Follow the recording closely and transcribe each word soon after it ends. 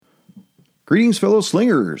Greetings, fellow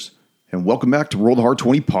slingers, and welcome back to Roll the Hard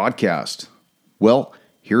 20 podcast. Well,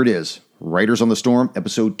 here it is, Riders on the Storm,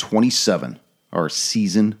 episode 27, our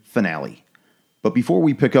season finale. But before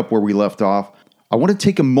we pick up where we left off, I want to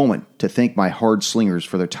take a moment to thank my hard slingers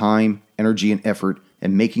for their time, energy, and effort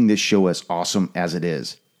in making this show as awesome as it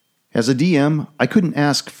is. As a DM, I couldn't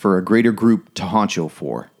ask for a greater group to honcho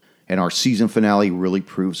for, and our season finale really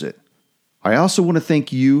proves it. I also want to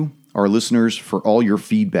thank you, our listeners, for all your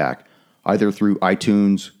feedback, either through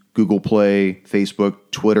iTunes, Google Play, Facebook,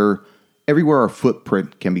 Twitter, everywhere our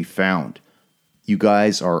footprint can be found. You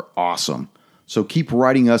guys are awesome. So keep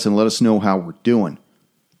writing us and let us know how we're doing.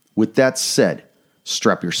 With that said,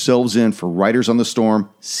 strap yourselves in for Riders on the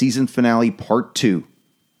Storm, season finale part 2,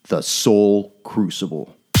 The Soul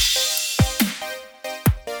Crucible.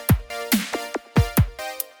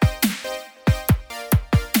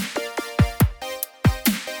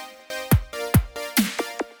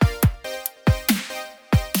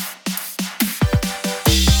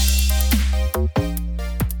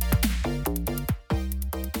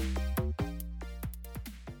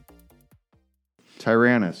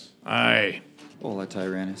 Tyrannus. Aye. Hola,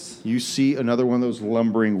 Tyrannus. You see another one of those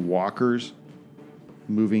lumbering walkers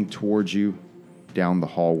moving towards you down the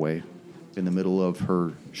hallway in the middle of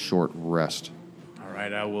her short rest. All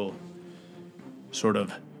right, I will sort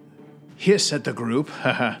of hiss at the group.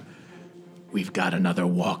 We've got another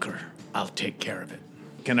walker. I'll take care of it.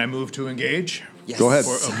 Can I move to engage? Yes. Go ahead.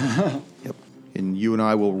 Yep. And you and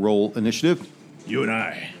I will roll initiative. You and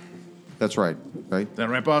I. That's right, right? Is that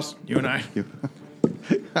right, boss? You and I?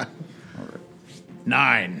 All right.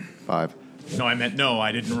 9. 5. No, I meant no.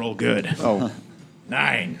 I didn't roll good. Oh,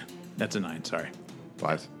 9. That's a 9, sorry.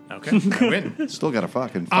 5. Okay, I win. Still got a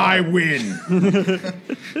fucking 5. I win.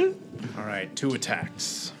 All right, 2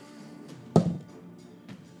 attacks.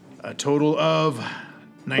 A total of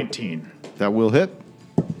 19. That will hit.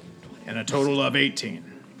 And a total of 18.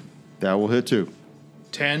 That will hit too.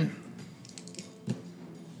 10.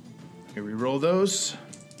 Here we roll those.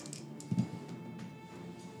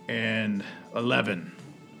 And 11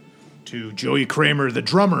 to Joey Kramer, the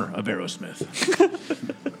drummer of Aerosmith.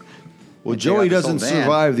 Well, Joey this doesn't old man.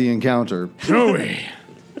 survive the encounter. Joey.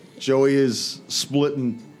 Joey is split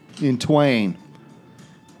in twain.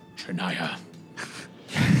 Shania.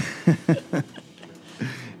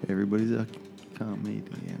 Everybody's a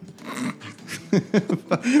comedian.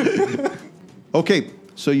 Okay,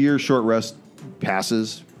 so your short rest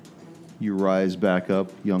passes. You rise back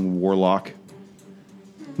up, young warlock.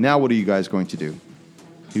 Now what are you guys going to do?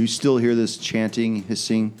 You still hear this chanting,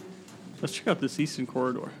 hissing? Let's check out this eastern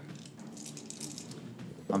corridor.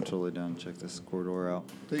 I'm totally down to check this corridor out.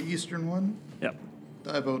 The eastern one? Yep.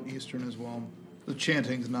 I vote eastern as well. The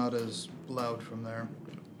chanting's not as loud from there.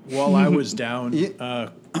 While I was down Yeah.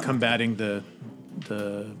 combating the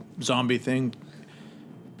zombie thing,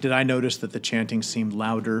 did I notice that the chanting seemed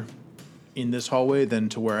louder in this hallway than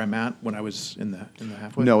to where I'm at when I was in the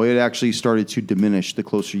halfway? No, it actually started to diminish the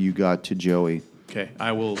closer you got to Joey. Okay,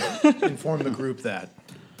 I will inform the group that.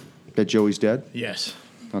 That Joey's dead? Yes.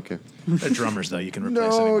 Okay. They're drummers, though. You can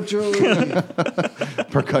replace it. Joey.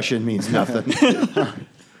 Percussion means nothing.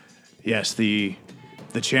 Yes, the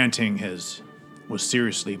chanting was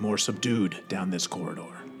seriously more subdued down this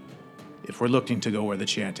corridor. If we're looking to go where the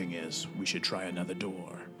chanting is, we should try another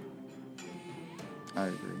door. I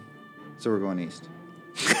agree. So we're going east.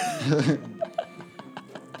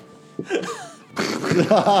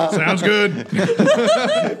 Sounds good.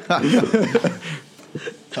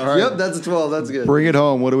 All right. Yep, that's a 12. That's good. Bring it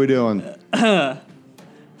home. What are we doing?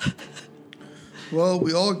 Well,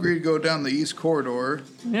 we all agreed to go down the east corridor.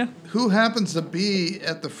 Yeah. Who happens to be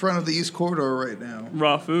at the front of the east corridor right now?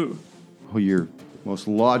 Rafu. Oh, your most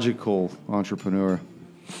logical entrepreneur.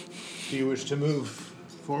 Do you wish to move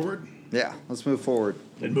forward? Yeah, let's move forward.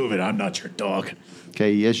 Then move it. I'm not your dog.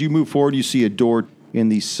 Okay, as you move forward, you see a door in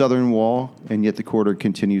the southern wall, and yet the corridor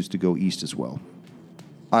continues to go east as well.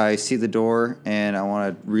 I see the door, and I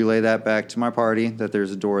want to relay that back to my party that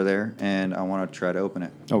there's a door there, and I want to try to open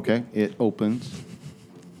it. Okay, it opens.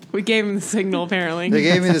 We gave him the signal, apparently. They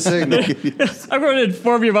gave me the signal. I'm going to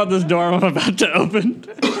inform you about this door I'm about to open.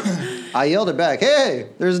 I yelled it back. Hey,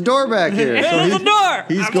 there's a door back here. Hey, there's a door!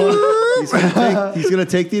 He's gonna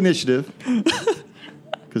take the initiative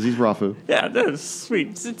because he's Rafu. Yeah, that's sweet.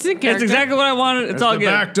 It's in That's character. exactly what I wanted. It's There's all the good.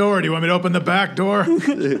 back door. Do you want me to open the back door?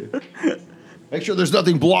 Make sure there's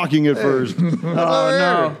nothing blocking it first. Oh,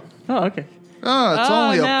 no. Oh, okay. Oh, it's Oh,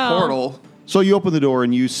 only a no. portal. So you open the door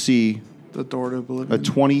and you see The door to a oblivion.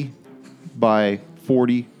 20 by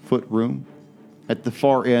 40 foot room. At the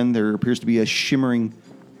far end, there appears to be a shimmering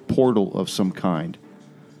portal of some kind.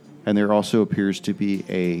 And there also appears to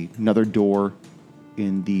be another door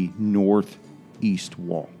in the northeast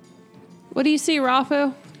wall. What do you see,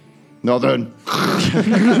 Rafu? Nothing.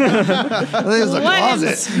 There's a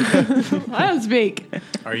closet. Let him speak.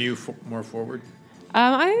 Are you more forward?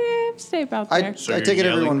 I stay about I there. So take you're it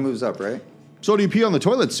yelling? everyone moves up, right? So do you pee on the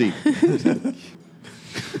toilet seat?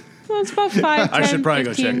 Well, it's about 5, 10, I should probably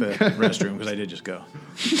 15. go check the restroom because I did just go.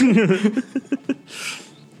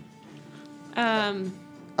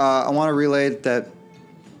 I want to relay that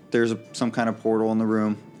there's some kind of portal in the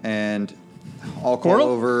room, and I'll call Portal?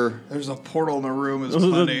 over. There's a portal in the room. Is Those are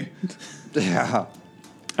the- plenty. Yeah,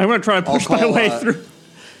 I'm going to try to push my call, way through.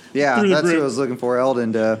 yeah, Through the that's what group. I was looking for,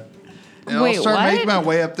 Eldon. To And Wait, I'll start what? making my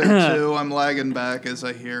way up there too. I'm lagging back as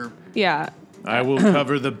I hear. Yeah. I will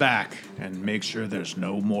cover the back and make sure there's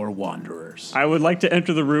no more wanderers. I would like to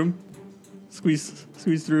enter the room, squeeze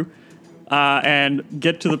through, and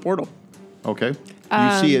get to the portal. Okay.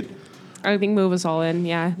 You see it. I think move us all in.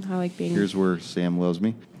 Yeah, I like being. Here's where Sam loves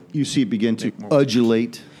me. You see it begin to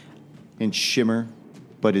undulate and shimmer,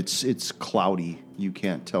 but it's cloudy. You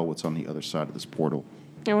can't tell what's on the other side of this portal.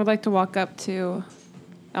 I would like to walk up to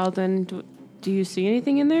Eldon. Do you see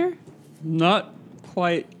anything in there? Not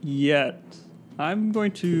quite yet. I'm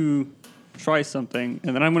going to try something,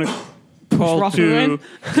 and then I'm going to call Rafu to. in?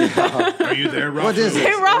 Are you there, Rob? what is it?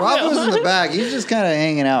 Hey, Rob. Rob was in the back. He's just kind of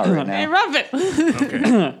hanging out right Hey, now. rub it.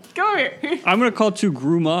 Okay. Come over here. I'm going to call to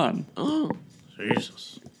Grumon.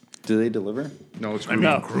 Jesus. Do they deliver? No, it's I mean,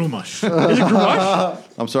 No. Grumash. Is it Grumash?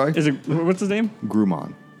 I'm sorry? Is it what's his name?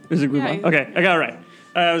 Grumon. Is it Grumon? Yeah. Okay, I got it right.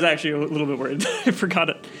 I was actually a little bit worried. I forgot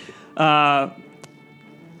it.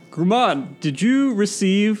 Grumon, did you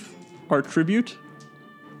receive our tribute?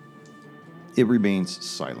 It remains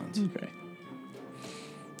silent. Okay.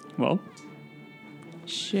 Well,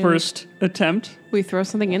 Shit. first attempt, we throw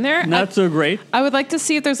something in there. not so great. I would like to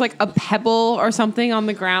see if there's like a pebble or something on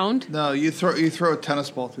the ground. No, you throw a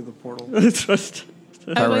tennis ball through the portal. It's just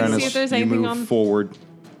I would like to see Tyrannus, if there's you anything move on. forward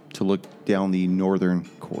to look down the northern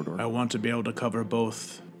corridor. I want to be able to cover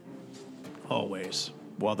both hallways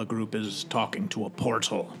while the group is talking to a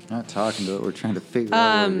portal. Not talking to it. We're trying to figure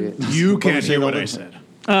out what it is. You can't say, hear what Eldon?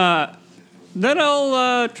 I said. then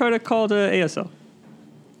I'll try to call to ASL.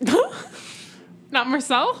 Not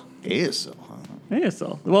Marcel? ASL, huh?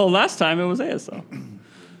 ASL. Well, last time it was ASL.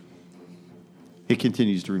 It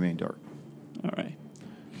continues to remain dark. All right.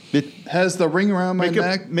 It, Has the ring around my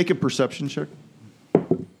neck. make a perception check.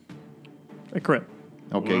 I crit.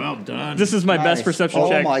 Okay. Well done. This is my best Nice. perception Oh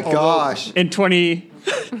check my gosh. in 20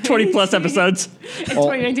 plus episodes.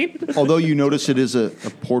 2019? Although you notice it is a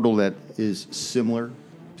portal that is similar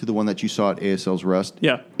to the one that you saw at ASL's Rest,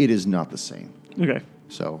 Yeah. it is not the same. Okay.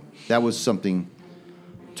 So that was something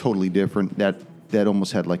totally different. That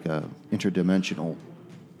almost had like a interdimensional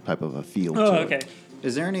type of a feel Oh, to okay. it.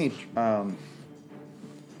 Is there any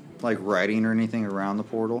like writing or anything around the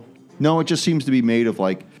portal? No, it just seems to be made of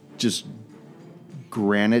like just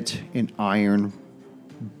granite and iron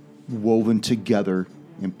woven together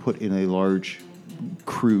and put in a large,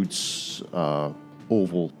 crude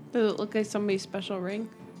oval. Does it look like somebody's special ring?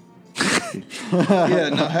 Yeah,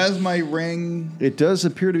 now has my ring. It does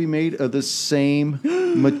appear to be made of the same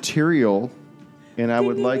material, and I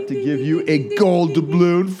would like to give you a gold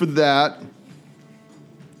doubloon for that.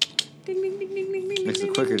 Ding, ding, ding, ding, ding, ding, Makes ding,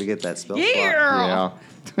 it quicker to get that spell slot. Yeah.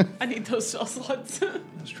 Yeah. I need those spell slots. I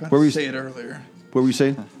was trying Where to we- say it earlier. What were you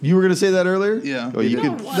saying? You were going to say that earlier? Yeah. Oh, you No,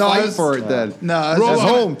 could what? No, I fight was- for it then. No, I was Roll just-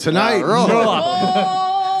 home tonight. roll. Roll up.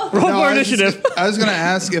 Oh! Roll No, more I was just- initiative. I was going to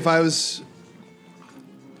ask if I was.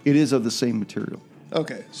 It is of the same material.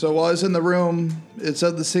 Okay, so while I was in the room, it's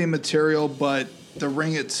of the same material, but the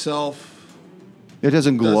ring itself. It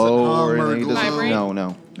doesn't glow hum or or anything. It doesn't- glow?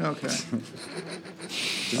 No, no. Okay.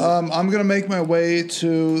 I'm gonna make my way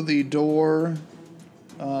to the door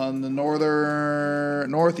on the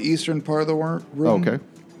northeastern part of the room. Okay.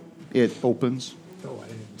 It opens.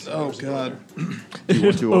 Oh God. You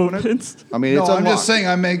want to open it? Opens. I mean, No, it's I'm unlocked. just saying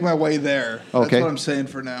I make my way there. That's Okay. what I'm saying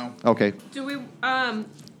for now. Okay. Do we,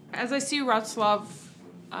 as I see Ratslav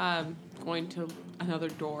going to another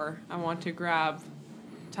door, I want to grab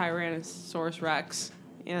Tyrannosaurus Rex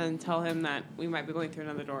and tell him that we might be going through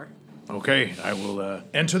another door. Okay, I will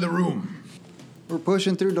enter the room. We're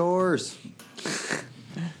pushing through doors.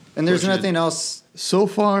 And there's Pushing. nothing else So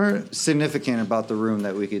far, significant about the room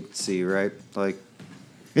that we could see, right? Like,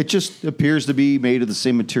 It just appears to be made of the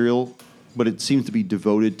same material, but it seems to be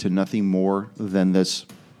devoted to nothing more than this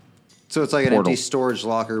So it's like an portal. empty storage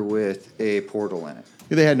locker with a portal in it.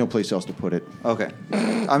 They had no place else to put it. Okay.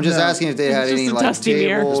 I'm just asking if they had It's any just a like dusty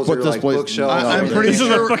mirror. tables Just put or this like place- bookshelves. I'm or pretty This anything.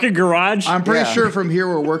 is a sure- fucking garage. I'm pretty Yeah. sure from here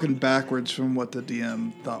we're working backwards from what the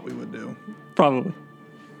DM thought we would do. Probably.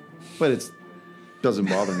 But it doesn't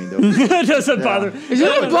bother me, though. It doesn't bother. It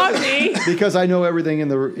doesn't bug me. because I know everything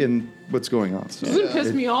in what's going on. So. It doesn't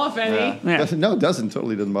piss me off any. Yeah. No, it doesn't.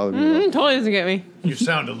 Totally doesn't bother me at all. Totally doesn't get me. You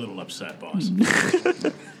sound a little upset, boss.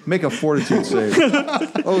 Make a fortitude save.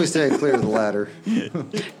 Always stay clear of the ladder.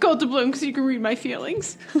 Go to Bloom so you can read my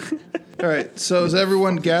feelings. All right. So is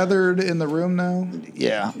everyone gathered in the room now?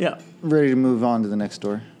 Yeah. Yeah. Ready to move on to the next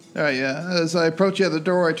door. All right. Yeah. As I approach you at the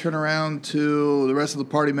door, I turn around to the rest of the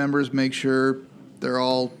party members, make sure they're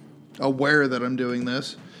all aware that I'm doing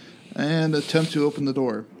this, and attempt to open the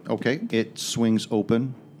door. Okay, it swings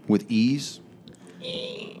open with ease.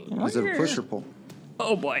 Is it a push or pull?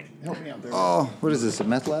 Oh boy. Oh, what is this, a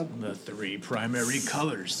meth lab? The 3 primary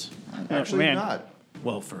colors. Actually, man. not.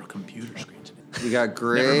 Well, for computer screens. We got Never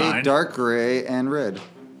gray, mind. dark gray, and red.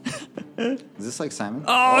 Is this like Simon?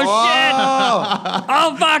 Oh, shit.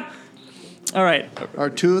 Oh, fuck. All right. Are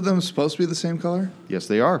two of them supposed to be the same color? Yes,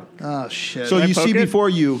 they are. Oh shit! So I you see poke it? before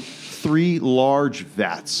you 3 large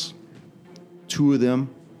vats. 2 of them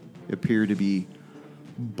appear to be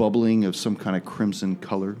bubbling of some kind of crimson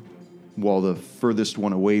color, while the furthest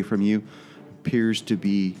one away from you appears to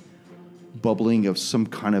be bubbling of some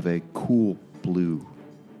kind of a cool blue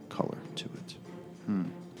color to it.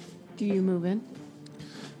 Do you move in?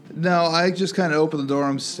 No, I just kind of open the door.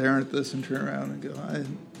 I'm staring at this and turn around and go.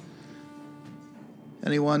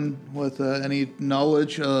 Anyone with any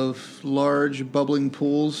knowledge of large bubbling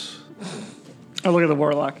pools? I look at the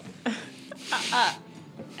warlock.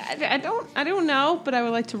 I don't know, but I would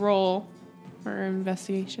like to roll for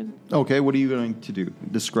investigation. Okay, what are you going to do?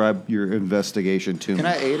 Describe your investigation to me. Can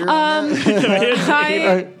I aid her on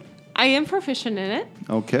that? I am proficient in it.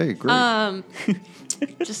 Okay, great.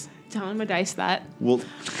 Just telling my dice that. Well,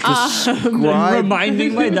 describe,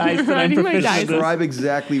 Reminding my dice that I'm Reminding my proficient. dice. in this. describe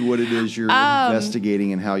exactly what it is you're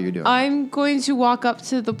investigating and how you're doing. I'm going to walk up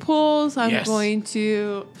to the pools. I'm Yes. going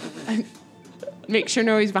to make sure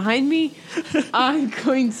nobody's behind me. I'm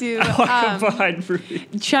going to Walk behind Ruby.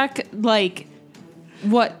 check like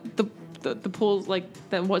what the pools like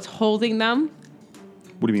what's holding them.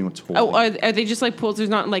 What do you mean what's holding? Oh, are they just like pools? There's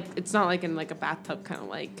not like it's not like in like a bathtub kind of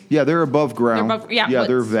like. Yeah, they're above ground. They're above- yeah,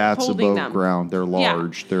 they're what's vats holding above them? ground. They're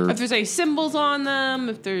large. Yeah. They're If there's any symbols on them,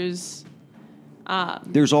 if there's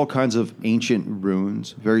there's all kinds of ancient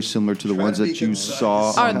runes, very similar to the Try ones to be that you concise.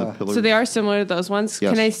 saw on the pillars. so they are similar to those ones.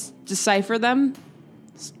 Yes. Can I decipher them?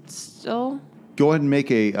 Still. Go ahead and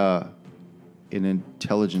make an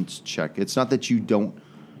intelligence check. It's not that you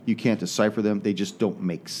can't decipher them; they just don't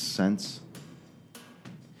make sense.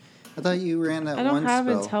 I thought you ran that I don't one have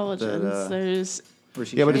spell intelligence. that, there's where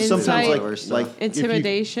she Yeah, but it's translated sometimes Insight, all our like stuff. if you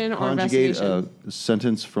Intimidation or conjugate investigation. a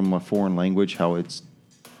sentence from a foreign language, how it's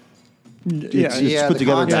Yeah. it's Yeah, put the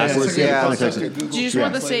together context. backwards. Yeah, the it's context. like Do you just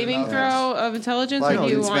want the saving throw of intelligence, like or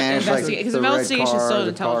do you in want Spanish, investigation? like Because the red investigation is car, still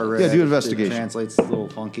the car intelligence. Yeah, do red, investigation. It translates a little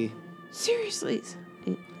funky. Seriously.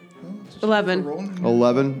 11.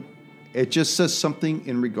 11. It just says something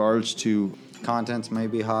in regards to Contents may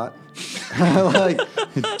be hot. Like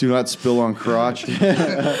do not spill on crotch.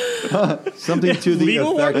 Something to the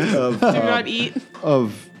Legal effect of Do not eat.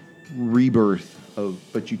 of rebirth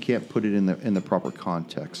but you can't put it in the proper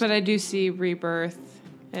context. But I do see rebirth.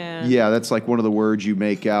 And Yeah, that's like one of the words you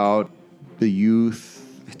make out. The youth,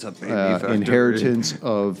 it's a baby factory. inheritance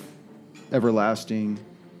of everlasting.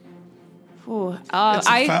 Ooh, It's a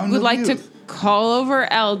I fountain would of like to youth. call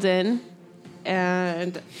over Eldon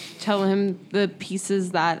and tell him the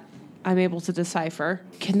pieces that I'm able to decipher.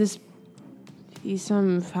 Can this be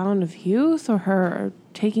some fountain of youth or her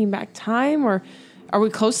taking back time? Or are we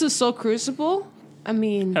close to the Soul Crucible? I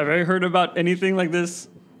mean, Have I heard about anything like this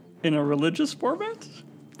in a religious format?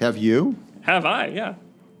 Have you? Have I? Yeah.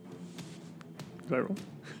 Do I roll?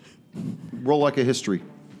 Roll like a history.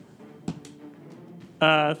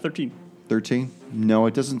 13. 13? No,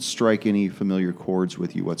 it doesn't strike any familiar chords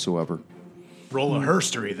with you whatsoever. Roll a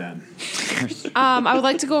herstory then. I would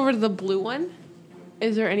like to go over to the blue one.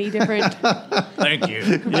 Is there any different Thank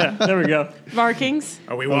you. Yeah, there we go. markings?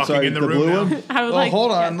 Are we walking sorry, in the, the room blue now? one? I would Oh, like.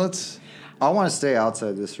 hold on. yeah. I want to stay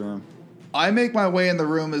outside this room. I make my way in the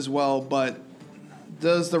room as well, but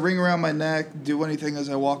does the ring around my neck do anything as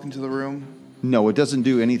I walk into the room? No, it doesn't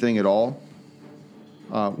do anything at all.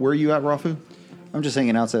 Where are you at, Rafu? I'm just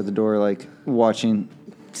hanging outside the door, like watching.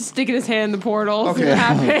 Just sticking his hand in the portal. Okay. See what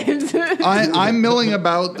happens. I'm milling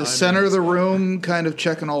about the center of the room, kind of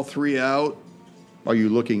checking all 3 out. Are you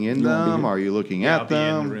looking in them? Are you looking I'll at be in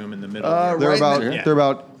them? the room in the middle. They're Right about there. they're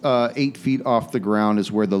about 8 feet off the ground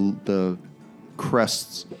is where the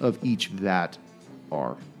crests of each vat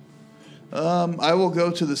are. I will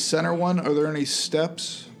go to the center one. Are there any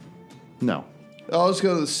steps? No. I'll just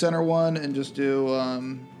go to the center one and just do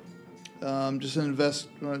just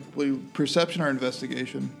perception or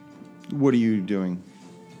investigation. What are you doing?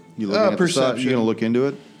 You looking at the side? Perception. You gonna look into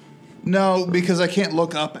it? No, because I can't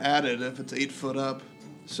look up at it if it's 8 foot up.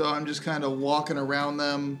 So I'm just kind of walking around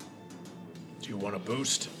them. Do you want a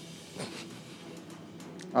boost?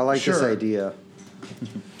 I like this Sure. idea.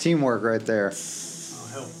 Teamwork right there.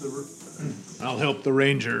 I'll help the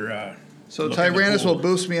ranger. So look in the Tyrannus will pool.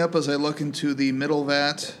 boost me up as I look into the middle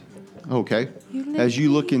vat. Okay. As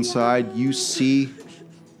you look inside, you see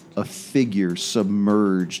a figure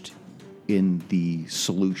submerged in the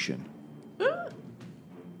solution.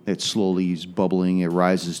 It slowly is bubbling. It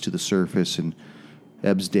rises to the surface and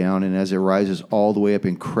ebbs down. And as it rises all the way up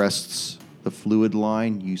and crests the fluid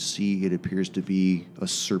line, you see it appears to be a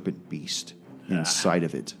serpent beast inside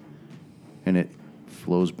of it. And it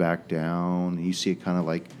flows back down. And you see it kind of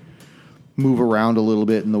like move around a little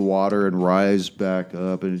bit in the water and rise back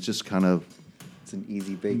up. And it's just kind of It's an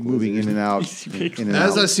easy bake. moving in and out. bake in and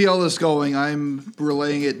As out. I see all this going, I'm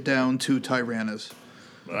relaying it down to Tyrannus.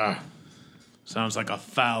 Sounds like a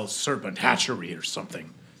foul serpent hatchery or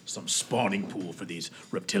something. Some spawning pool for these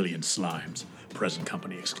reptilian slimes. Present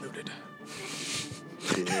company excluded.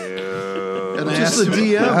 And I Just asked the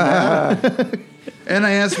DM. and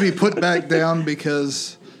I asked to be put back down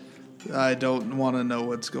because I don't want to know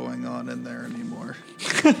what's going on in there anymore.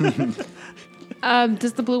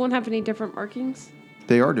 Does the blue one have any different markings?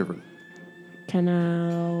 They are different. Can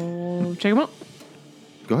I check them out?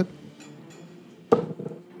 Go ahead.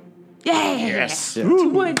 Yeah. Yes. 20.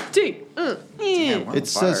 We're on It fire.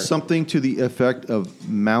 says something to the effect of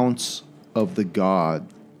mounts of the god.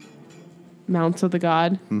 Mounts of the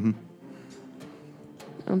god. Mm-hmm.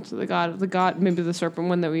 Mounts of the god. Maybe the serpent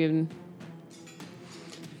one that we even.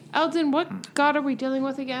 Eldon, what god are we dealing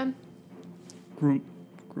with again? Grumon?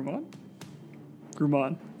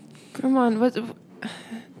 Grumon. Come on, what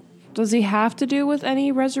does he have to do with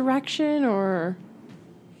any resurrection or?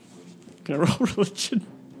 Can I roll religion?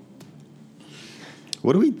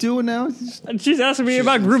 What are we doing now? And she's asking me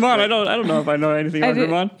about Grumon. I don't know if I know anything I about did-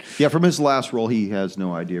 Grumon. Yeah, from his last roll, he has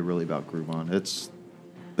no idea really about Grumon. It's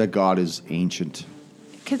that god is ancient.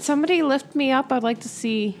 Can somebody lift me up? I'd like to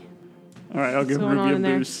see. All right, I'll give going on Ruby a in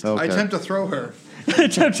there? boost. Okay. I attempt to throw her.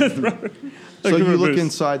 Attempt to throw her. so I'll give her you a look boost.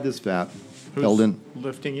 inside this vat. Who's Eldon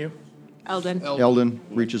lifting you? Eldon. Eldon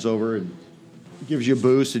reaches over and gives you a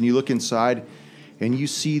boost, and you look inside, and you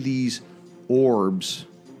see these orbs,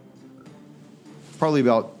 probably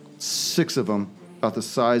about 6 of them, about the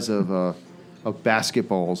size of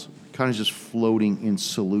basketballs, kind of just floating in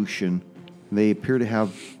solution. They appear to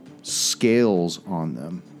have scales on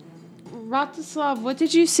them. Rostislav, what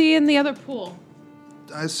did you see in the other pool?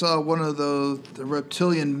 I saw one of the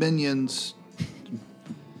reptilian minions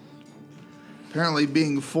apparently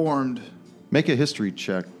being formed. Make a history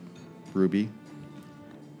check, Ruby.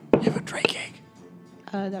 You have a drake egg.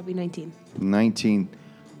 That'd be 19. 19.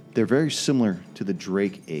 They're very similar to the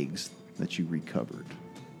drake eggs that you recovered.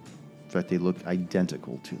 In fact, they look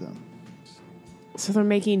identical to them. So they're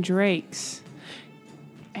making drakes.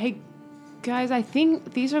 Hey, guys, I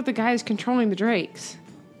think these are the guys controlling the drakes.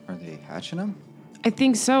 Are they hatching them? I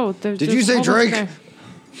think so. Did you say Drake?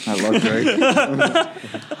 I love Drake.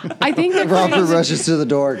 I think they're Robert creating, rushes to the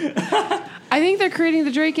door. I think they're creating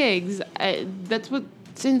the drake eggs. That's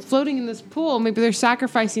what's floating in this pool. Maybe they're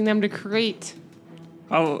sacrificing them to create.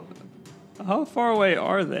 How far away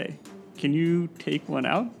are they? Can you take one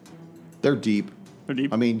out? They're deep. Or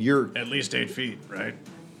deep? I mean, you're At least 8 feet, right?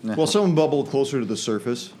 well. Some bubble closer to the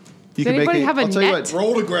surface. You Does anybody have a I'll tell you net? what.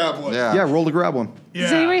 Roll to grab one. Yeah, roll to grab one. Yeah.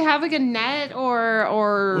 Does anybody have like a net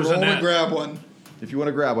or Who's a Roll to net? grab one. If you want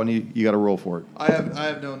to grab one, you got to roll for it. I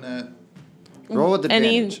have no net. Roll with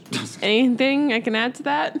advantage. anything I can add to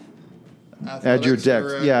that? Add your Athletics dex,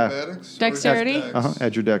 or yeah. acrobatics? Or Dexterity? dex?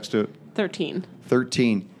 Add your dex to it. 13.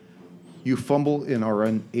 13. You fumble and are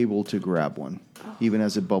unable to grab one, even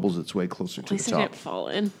as it bubbles its way closer At to least the I top. didn't fall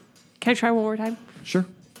in. Can I try one more time? Sure.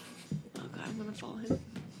 Oh god, I'm gonna fall in.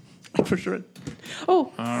 For sure.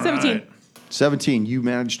 Oh, All 17. right. 17. You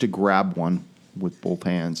managed to grab one with both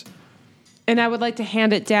hands. And I would like to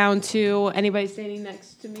hand it down to anybody standing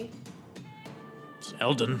next to me.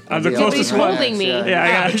 Eldon. I'm the Yeah, closest he's one. holding me. Yeah. Yeah, I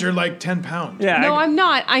Yeah, got but you're like 10 pounds. Yeah. No, I- I'm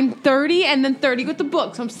not. I'm 30 and then 30 with the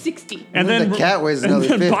book, so I'm 60. and then the cat weighs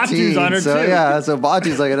another and then 15. Batu's on her So too. yeah, so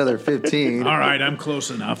Batu's like another 15. All right, I'm close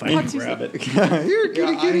enough. I can Batu's grab it. You're a Yeah, kitty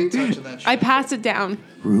I kitty. ain't touching that shit. I pass it down.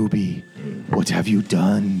 Ruby, what have you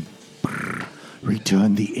done? Brr,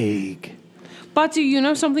 return the egg. Batu, you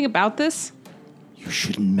know something about this? You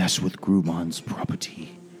shouldn't mess with Grumon's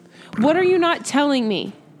property. What are you not telling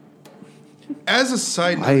me? As a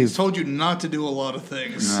side note, he's told you not to do a lot of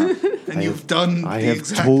things, and you've done. I the have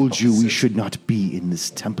exact told you we opposite. should not be in this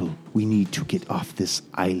temple. We need to get off this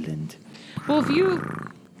island. Well, if you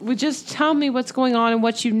would just tell me what's going on and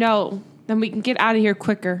what you know, then we can get out of here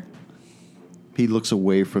quicker. He looks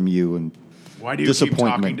away from you and Why do you keep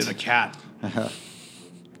talking Disappointment. to the cat?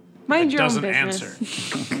 Mind It your own doesn't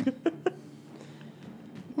business. answer.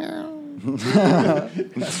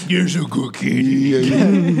 You're so good, kitty.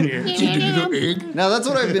 Now that's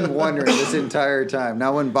what I've been wondering this entire time.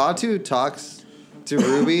 Now when Batu talks to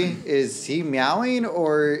Ruby, is he meowing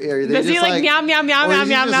or are they Does just he like meow, meow, meow, or meow, is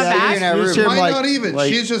he meow, just meow sitting back? at Ruby? Sure, Might like- not even.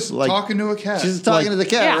 like- She's just like- talking to a cat. She's just talking to the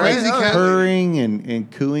cat, Yeah. right? Crazy cat. purring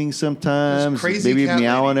and cooing sometimes. This crazy Maybe cat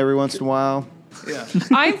meowing lady. every once in a while. Yeah.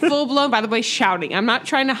 I'm full blown, by the way, shouting. I'm not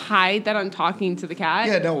trying to hide that I'm talking to the cat.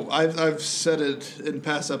 Yeah, no, I've said it in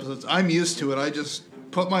past episodes. I'm used to it. I just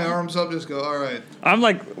put my arms up, just go, all right. I'm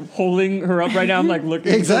like holding her up right now. I'm like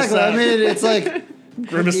looking. Exactly. I mean, it's like, what is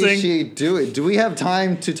grimacing. she doing? Do we have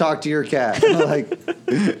time to talk to your cat? Like,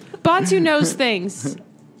 Batu knows things.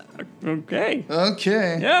 Okay.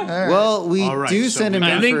 Okay. Yeah. All right. well, we All right, do so send him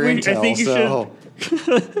I in think for we- I intel, think you so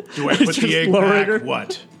Do I put Just the egg lower back? her.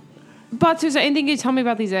 What? Batu, is there anything you can tell me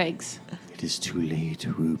about these eggs? It is too late,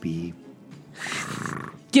 Ruby.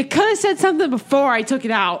 You could have said something before I took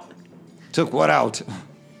it out. took what out?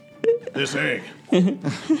 This egg.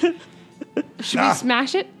 Should we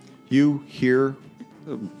smash it? You hear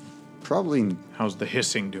Probably. How's the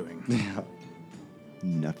hissing doing?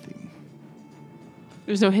 nothing.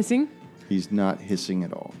 There's no hissing? He's not hissing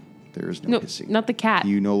at all. There is no No, hissing. not the cat.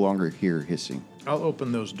 You no longer hear hissing. I'll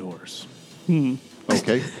open those doors.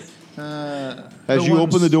 Okay. As The you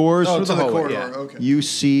open ones- the doors, Oh, Through to the the hallway, corridor. yeah. Okay. you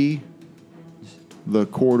see the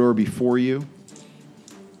corridor before you.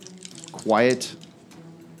 Quiet.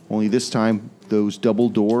 Only this time, those double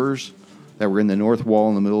doors that were in the north wall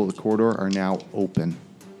in the middle of the corridor are now open.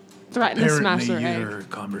 Threaten to smash Apparently, their egg. your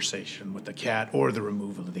conversation with the cat or the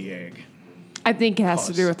removal of the egg. I think it has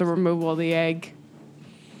to do with the removal of the egg.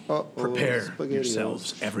 Prepare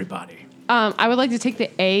yourselves, everybody. I would like to take the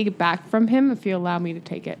egg back from him if you allow me to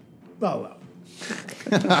take it. Well,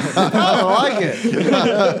 I like it.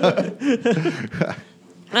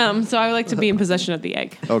 So I would like to be in possession of the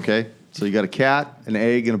egg. Okay. So you got a cat, an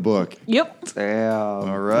egg, and a book. Yep. Damn.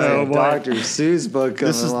 All right. Oh, boy. Dr. Seuss book coming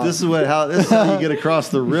This is along. this is how you get across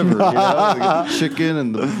the river. You know, you got the chicken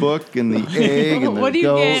and the book and the egg and the What do you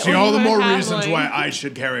goat. get? see, What all do the you more have, reasons like- why I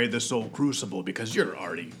should carry the soul crucible because you're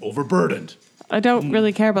already overburdened. I don't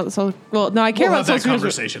really care about the soul. Well, no, I care We'll about have soul that crucible.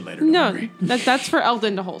 conversation later. don't No, worry. that's for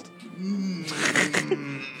Eldon to hold.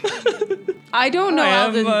 I don't know I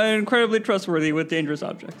am Eldon. incredibly trustworthy with dangerous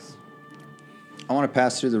objects. I want to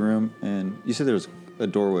pass through the room, and you said there was a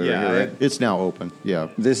doorway Yeah, right here, right? it's now open. Yeah,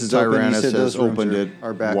 This is open. You Tyrannus said those has rooms opened it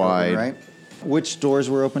are back wide. open, right? Which doors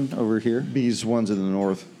were open over here? These ones in the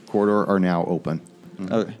north corridor are now open,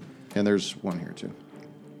 Okay. and there's one here too.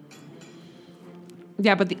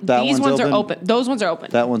 Yeah, but That these one's ones are open. open. Those ones are open.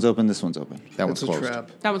 That one's open. This one's open. That one's It's a closed.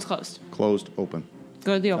 trap. That one's closed. Closed, open.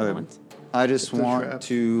 Go to the open Okay. ones. I just It's a want trap.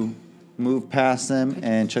 to move past them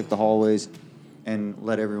and check the hallways and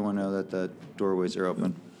let everyone know that the doorways are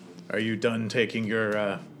open. Are you done taking your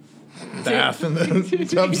bath in the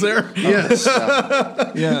tubs there? Yes.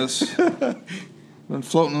 Yes. Been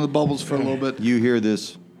floating in the bubbles for a little bit. You hear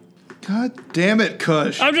this? God damn it,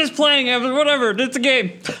 Kush. I'm just playing. Whatever. It's a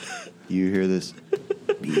game. You hear this?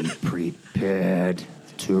 Be prepared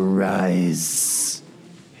to rise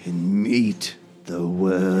and meet the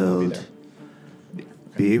world.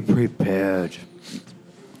 Be prepared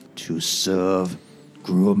to serve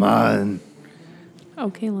Grumman.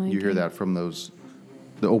 Okay, Lion You hear King. that from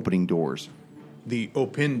the opening doors. The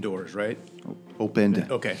open doors, right? Opened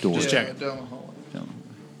Okay, doors. just check. down the hallway.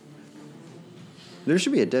 There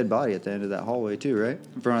should be a dead body at the end of that hallway too, right?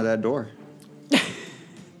 In front of that door.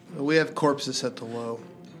 We have corpses set to low.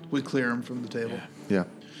 We clear them from the table. Yeah.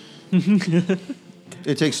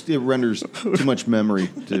 It renders too much memory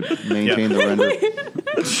to maintain the render.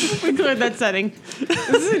 We cleared that setting. This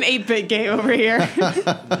is an 8-bit game over here.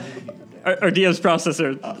 Our DM's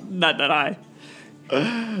processor, not that high.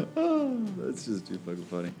 That's just too fucking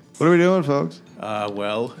funny. What are we doing, folks?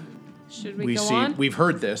 Well, Should we we go see. on? We've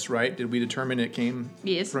heard this, right? Did we determine it came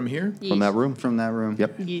Yes. from here? Yes. From that room? From that room.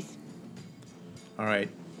 Yep. Yes. All right.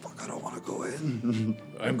 Fuck, I don't want to go in.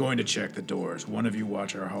 I'm going to check the doors. One of you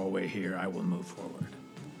watch our hallway here. I will move forward.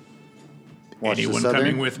 Watch the Anyone southern?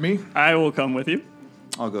 coming with me? I will come with you.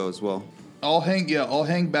 I'll go as well. I'll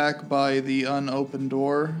hang back by the unopened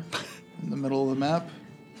door in the middle of the map.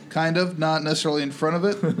 Kind of, not necessarily in front of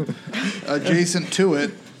it, adjacent to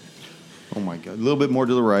it. Oh my god. A little bit more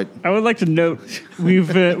to the right. I would like to note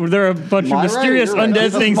there are a bunch My of right, mysterious you're right. undead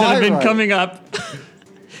This is things that my have been right. coming up,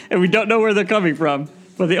 and we don't know where they're coming from.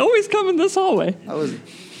 But they always come in this hallway.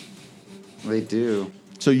 They do.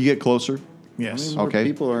 So you get closer. Yes. More Okay.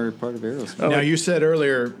 people are part of Aerosmith. Now, you said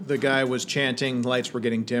earlier the guy was chanting, lights were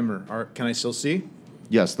getting dimmer. Can I still see?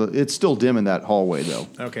 Yes, it's still dim in that hallway, though.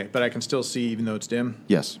 Okay, but I can still see even though it's dim?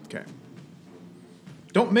 Yes. Okay.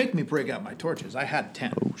 Don't make me break out my torches. I had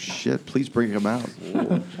 10. Oh shit! Please bring him out.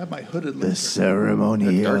 Have my hooded The lantern. ceremony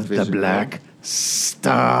The dark of the vision, Black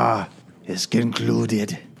Star is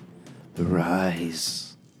concluded.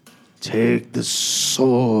 Rise. Take the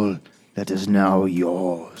soul that is now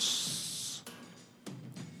yours.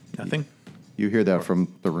 Nothing? You hear that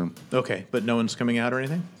from the room. Okay, but no one's coming out or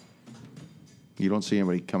anything? You don't see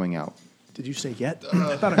anybody coming out. Did you say yet?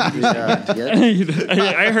 I thought I heard you say Yeah.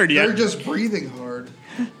 I heard They're you. just breathing hard.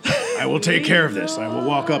 I will take care of this. I will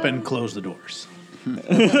walk up and close the doors.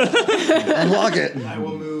 And lock it. I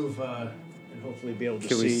will move and hopefully be able to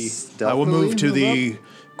Can we see. I stealthily will move to move the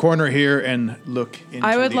corner here and look into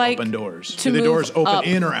I would the like open doors. to Do the move doors open up.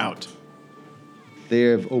 in or out? They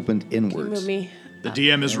have opened inwards. Move me. The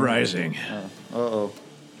DM is rising. Uh-oh.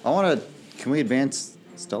 I want to... Can we advance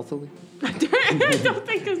stealthily? I don't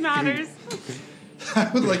think it matters.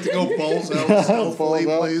 I would like to go balls out stealthily,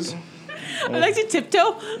 Balls out. please. I like to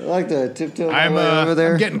tiptoe. I like the tiptoe my I'm, way over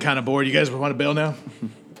there. I'm getting kind of bored. You guys want to bail now?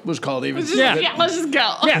 We'll just call it even. Yeah, let's just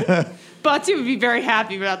go. Yeah. Batu would be very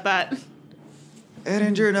happy about that.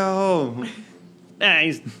 Edinger, no.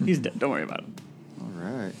 He's dead. Don't worry about it. All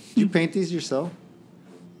right. Did you paint these yourself?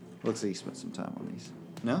 Looks like you spent some time on these.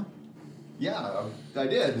 No? Yeah, I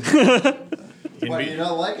did. Why, do you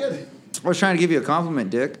not like it? I was trying to give you a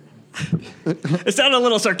compliment, Dick. It sounded a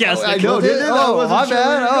little sarcastic. I know, didn't it? I Oh, wasn't my sure where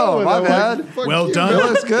bad. you were Oh, going. my I'm like, bad. fuck Well you. done. That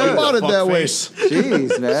looks good. I thought it that way.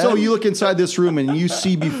 Jeez, man. So you look inside this room and you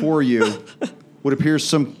see before you what appears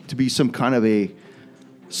to be some kind of a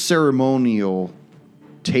ceremonial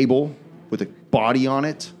table with a body on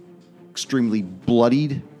it, extremely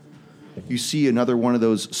bloodied. You see another one of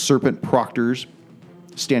those serpent proctors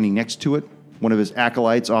standing next to it, one of his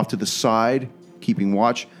acolytes off to the side, keeping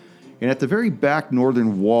watch. And at the very back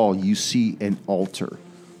northern wall, you see an altar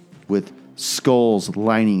with skulls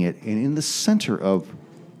lining it. And in the center of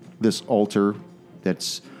this altar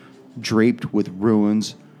that's draped with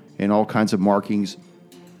runes and all kinds of markings,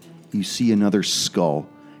 you see another skull.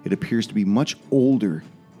 It appears to be much older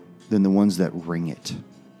than the ones that ring it.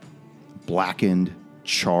 Blackened,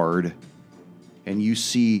 charred. And you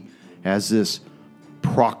see as this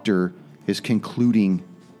proctor is concluding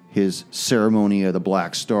his ceremony of the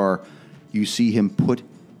Black Star, you see him put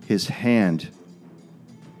his hand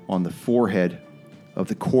on the forehead of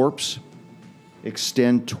the corpse,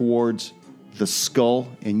 extend towards the skull,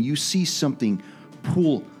 and you see something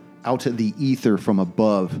pull out of the ether from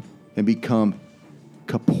above and become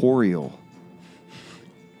corporeal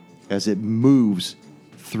as it moves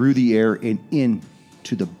through the air and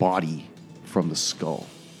into the body from the skull.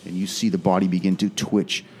 And you see the body begin to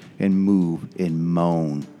twitch and move and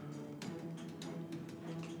moan.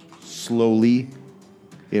 Slowly,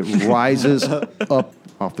 it rises up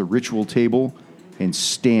off the ritual table and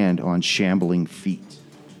stand on shambling feet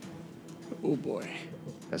Oh boy.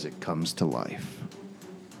 as it comes to life.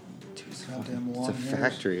 Goddamn long It's a hairs.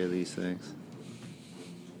 factory of these things.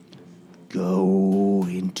 Go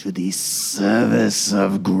into the service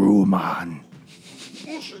of Grumman.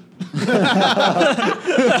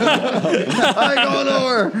 I go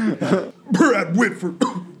nowhere. Brad Whitford,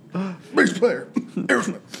 bass player,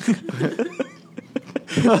 Aerosmith.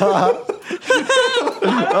 Oh,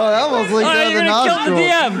 that almost linked out you're the gonna kill the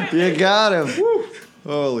nostril. DM. You got him.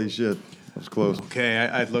 Holy shit. That was close. Okay,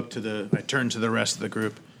 I turn to the rest of the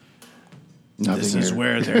group. Nothing This is here.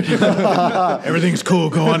 where they're everything's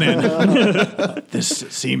cool going in. This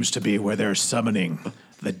seems to be where they're summoning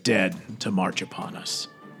the dead to march upon us.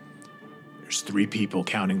 There's 3 people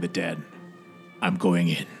counting the dead. I'm going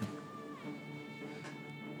in.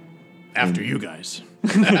 After you guys.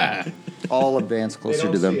 All advance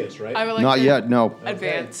closer to them. right? I would like Not to yet, no.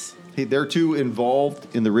 advance. Hey, they're too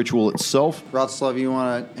involved in the ritual itself. Rostislav, you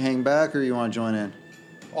want to hang back or you want to join in?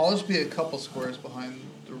 I'll just be a couple squares behind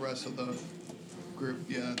the rest of the group.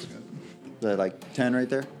 Yeah, that's good. Is that like 10 right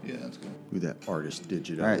there? Yeah, that's good. Ooh, that artist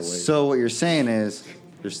digit All out right, of the way. so what you're saying is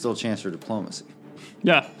there's still a chance for diplomacy.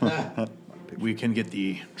 Yeah. We can get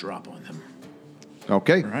the drop on them.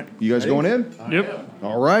 Okay. All right. You guys going in? Yep.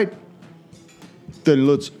 All right. Then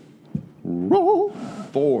let's roll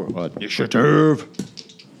for initiative.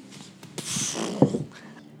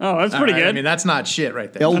 Oh, that's pretty All right, good. I mean, that's not shit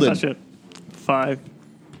right there. Eldon, That's not shit. 5.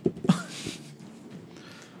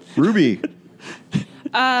 Ruby.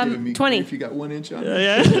 Giving me 20. grief, you got 1 inch on.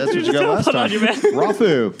 Yeah. That's what you got last Hold on, time. you man.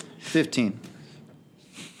 Rafu. 15.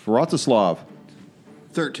 Vratislav.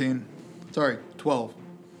 13. Sorry, 12.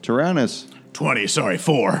 Tyrannus. 20, sorry,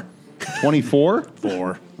 4. 24.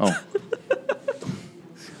 4. Oh.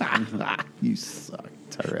 You suck,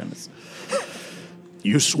 Tyrannus.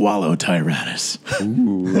 You swallow, Tyrannus.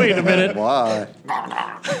 Wait a minute. Why?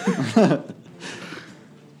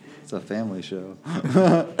 It's a family show.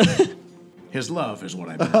 His love is what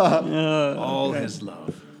I meant. All his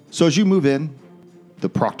love. So as you move in, the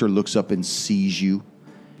proctor looks up and sees you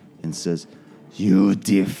and says, You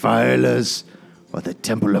defilers of the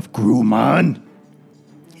temple of Grumman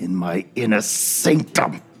in my inner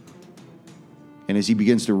sanctum. and as he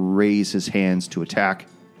begins to raise his hands to attack,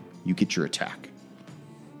 you get your attack.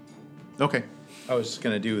 Okay. I was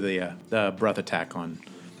going to do the breath attack on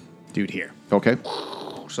dude here. Okay.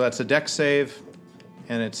 So that's a dex save,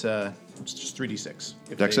 and it's just 3d6.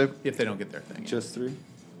 Dex save? If they don't get their thing. Just 3?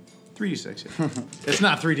 3d6, yeah. It's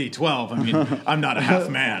not 3d12. I mean, I'm not a half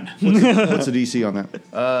man. What's the DC on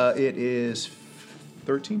that? It is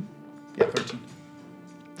 13? Yeah, 13.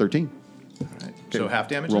 13. All right. So half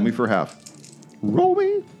damage? Roll then? me for half. Roll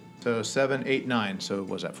me. So 7, 8, 9. So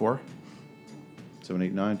was that 4? 7,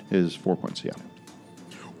 8, 9 is 4 points, yeah.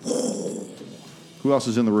 Who else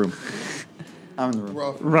is in the room? I'm in the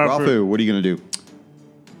room. Rafu, what are you going to do?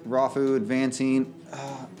 Rafu advancing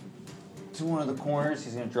to one of the corners.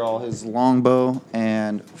 He's going to draw his longbow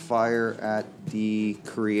and fire at the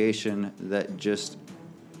creation that just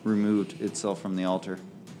removed itself from the altar.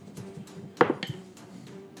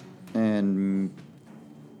 And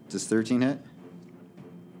does 13 hit?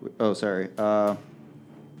 Oh, sorry.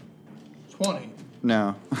 20.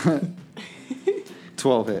 No.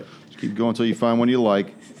 12 hit. Keep going until you find one you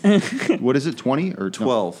like. What is it, 20 or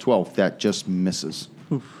 12? 12. That just misses.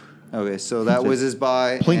 Okay, so that whizzes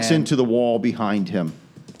by. Plinks and into the wall behind him.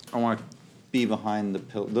 I want to be behind the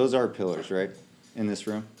pillar. Those are pillars, right? In this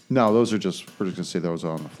room? No, those are just, we're just going to say those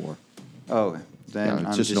are on the floor. Oh, okay. Then Yeah, it's I'm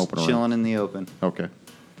just just an open room. chilling in the open. Okay.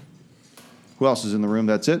 Who else is in the room?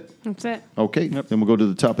 That's it? That's it. Okay. Then we'll go to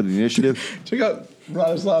the top of the initiative. Check out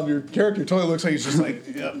Radislav. Your character totally looks like he's just like,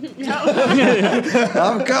 yeah.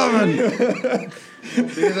 I'm coming.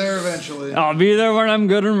 Be there eventually. I'll be there when I'm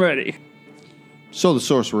good and ready. So the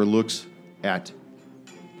sorcerer looks at,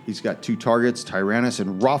 he's got two targets, Tyrannus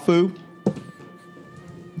and Rafu.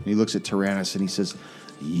 And he looks at Tyrannus and he says,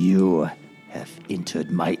 You have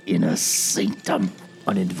entered my inner sanctum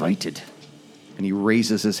uninvited. and he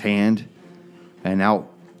raises his hand and now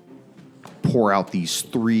pour out these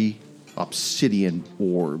 3 obsidian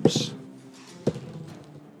orbs.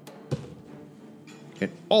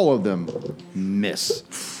 And all of them miss.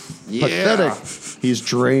 Pathetic. He's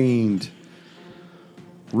drained.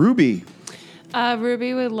 Ruby,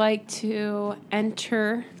 Ruby would like to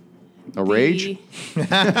enter. a rage?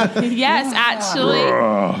 Yes,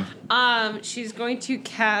 actually. She's going to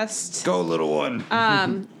cast Go, little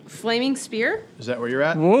one. Flaming Spear. Is that where you're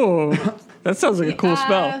at? Whoa. That sounds like a cool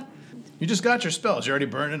spell. You just got your spells. You're already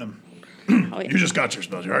burning them. Oh, yeah. You just got your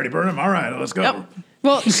spells. You already burned them. All right, let's go. Yep.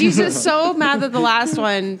 Well, she's just so mad at the last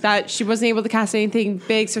one that she wasn't able to cast anything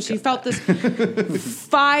big, so she felt this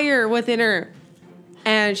fire within her,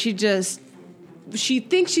 and she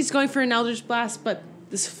thinks she's going for an Eldritch Blast, but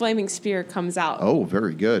this flaming spear comes out. Oh,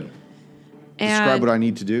 very good. and Describe what I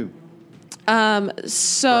need to do.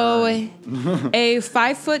 So a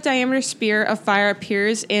 5-foot diameter spear of fire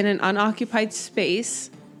appears in an unoccupied space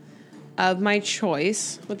of my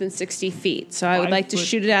choice within 60 feet. So I would like to 5-foot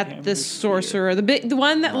shoot it at diameter the sorcerer, the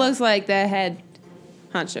one that looks like the head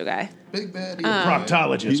honcho guy. Big baddie.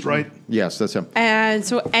 Proctologist, right? Yes, that's him. And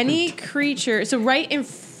so any creature, so right in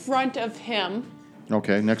front of him,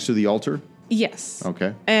 Okay, next to the altar. yes.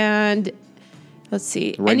 Okay. And let's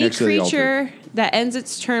see, Right any next to the altar. creature that ends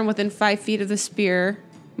its turn within 5 feet of the spear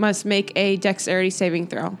must make a dexterity saving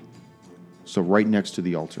throw. So right next to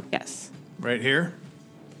the altar. Yes. Right here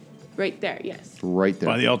Right there, yes. Right there.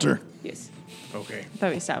 by the altar. Yes. Okay. I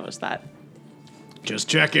thought we established that. Just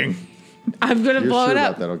checking. I'm gonna You're blow sure it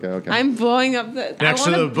about up. that? Okay. I'm blowing up the. Next I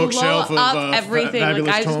to wanna the bookshelf blow of, up everything.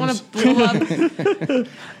 Like I just want fabulous to blow up.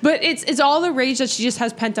 But it's all the rage that she just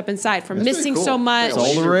has pent up inside from missing cool. so much. It's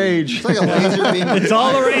all the rage. It's like a laser beam. It's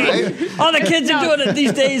all the rage. All the kids are doing it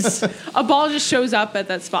these days. A ball just shows up at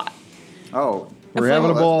that spot. Oh. We're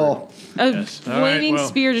having a ball. A Yes. All right, flaming well.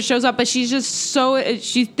 spear just shows up, but she's just so.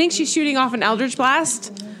 She thinks she's shooting off an Eldritch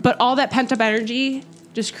Blast, but all that pent up energy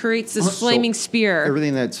just creates this flaming spear.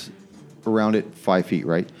 Everything that's around it, 5 feet,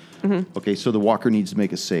 right? Mm-hmm. Okay, so the walker needs to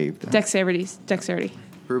make a save. Then. Dexterity.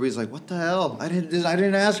 Ruby's like, what the hell? I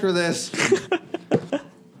didn't ask for this.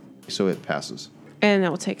 So it passes. And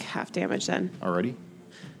that will take half damage then. Alrighty.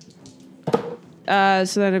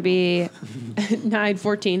 So that'll be 9,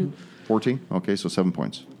 14. 14. Okay, so 7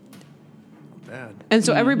 points. Bad. And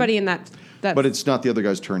so everybody in that. But it's not the other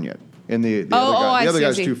guy's turn yet. And the I other see, I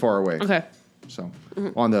guy's see. too far away. Okay. So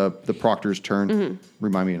on the proctor's turn,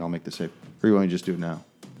 remind me and I'll make the save. Or you want me to just do it now?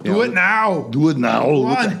 Do it now. Do it now. Come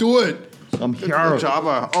on, do it. I'm here.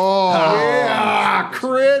 Jabba. Yeah,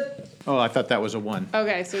 crit. Oh, I thought that was a 1.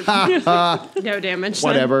 Okay, so no damage. then.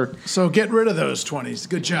 Whatever. So get rid of those 20s.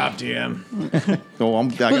 Good job, DM. No, I Well,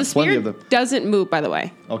 got the plenty of spear them. doesn't move, by the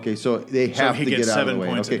way. Okay, so they have he to gets get out of 7 the way.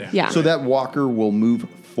 points of Okay, damage. Yeah. so that walker will move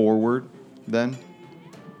forward. Then, why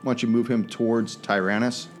don't you move him towards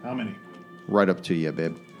Tyrannus? How many? Right up to you,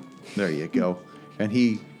 babe. There you go. And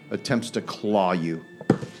he attempts to claw you.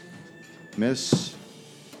 Miss.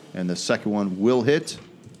 And the second one will hit.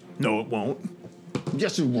 No, it won't.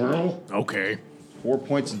 Yes, it will. Okay. 4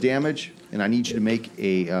 points of damage, and I need you to make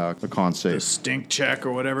a con The save. stink check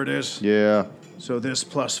or whatever it is. Yeah. So this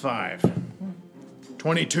plus 5.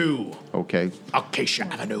 22. Okay. Acacia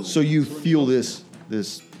Avenue. So you feel this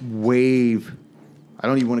wave. I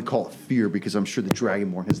don't even want to call it fear because I'm sure the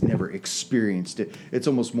Dragonborn has never experienced it. It's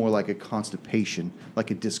almost more like a constipation, like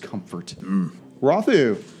a discomfort.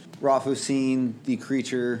 Rathu. Rafu, seeing the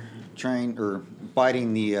creature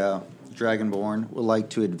biting the Dragonborn, would like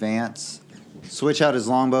to advance, switch out his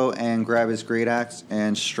longbow, and grab his great axe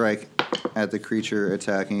and strike at the creature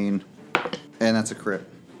attacking. And that's a crit.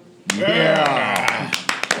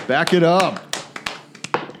 Back it up.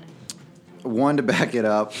 1 to back it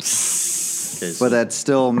up, Okay, but that's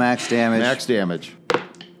still max damage. max damage.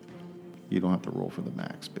 You don't have to roll for the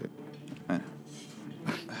max, babe.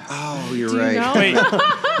 Oh, you're Do you right. know? Wait,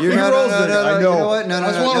 You're no, rolls it. I You know. know what? No.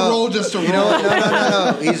 I just want to roll just to roll. You know what?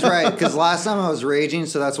 No. He's right. Because last time I was raging,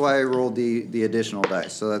 so that's why I rolled the additional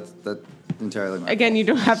dice. So that's entirely my Again, you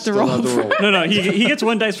don't have to roll. Don't have to roll. no. He gets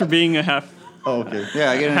 1 dice for being a half. Oh, okay. fault.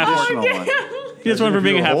 Yeah, I get an additional one. He gets 1 for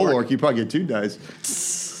being a half whole orc. orc. You probably get 2 dice.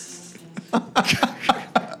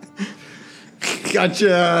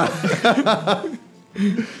 Gotcha.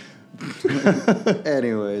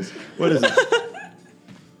 Anyways, What is it?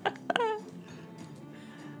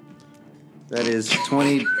 that is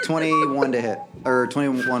 21 to hit, or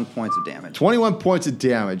 21 points of damage. 21 points of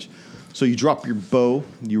damage. So you drop your bow,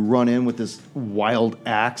 you run in with this wild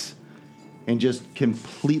axe, and just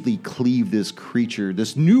completely cleave this creature,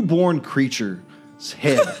 this newborn creature's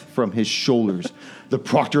head from his shoulders. The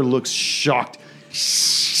proctor looks shocked.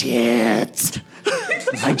 Shit!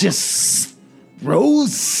 I just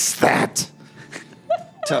rose that.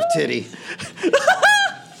 Tough titty.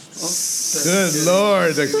 Good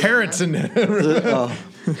Lord. The parrots in it.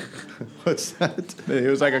 What's that? It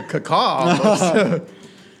was like a cacaw.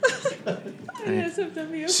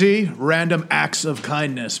 See? Random acts of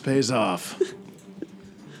kindness pays off.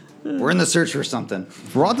 We're in the search for something.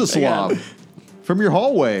 Vratislav, from your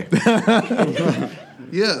hallway,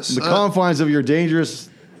 Yes. the confines of your dangerous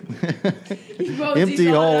empty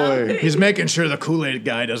hallway. He's making sure the Kool-Aid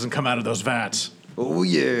guy doesn't come out of those vats. Oh,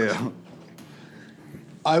 yeah.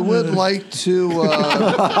 I would like to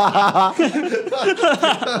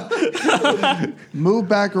move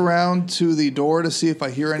back around to the door to see if I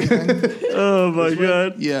hear anything. Oh my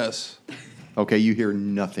god. Yes. Okay, you hear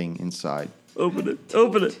nothing inside. Open it.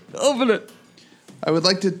 I would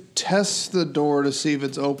like to test the door to see if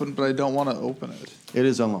it's open, but I don't want to open it. It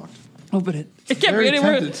is unlocked. Open it. It can't Very be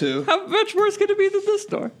anywhere. tempted to. How much worse could it be than this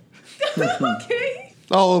door? Okay.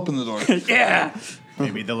 I'll open the door. Yeah.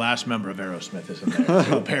 Maybe the last member of Aerosmith is in there.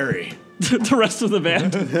 Phil Perry. The rest of the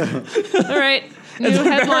band. All right. New They're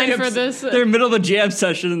very headline for ups- this. They're in the middle of a jam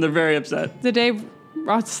session and they're very upset. The day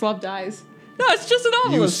Rostislav dies. No, it's just an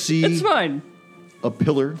obelisk. see- It's fine. A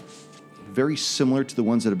pillar, very similar to the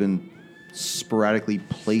ones that have been sporadically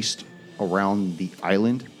placed around the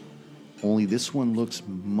island, only this one looks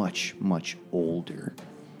much, much older.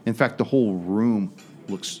 In fact, the whole room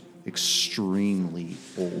looks extremely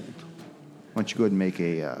old. Why don't you go ahead and make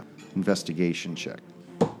a investigation check.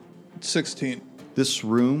 16. This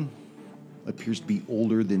room appears to be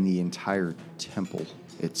older than the entire temple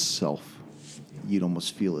itself. You'd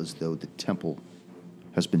almost feel as though the temple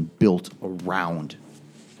has been built around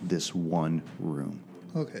this one room.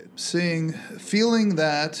 Okay, feeling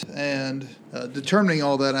that and determining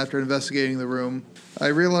all that after investigating the room, I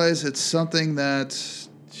realize it's something that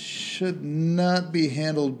should not be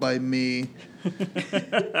handled by me.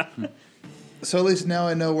 So at least now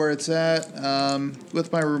I know where it's at.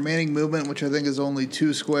 With my remaining movement, which I think is only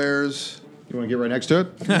 2 squares. You want to get right next to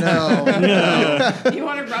it? No. You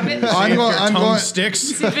want to rub it? I'm going. Sticks.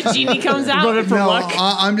 See if a genie comes out. Rub it for No, luck.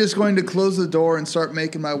 I'm just going to close the door and start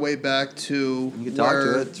making my way back to You can talk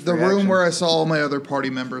to it. It's the free room action. where I saw all my other party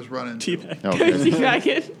members run into. Teabag. Okay. Teabag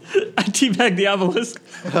it. I teabag the obelisk.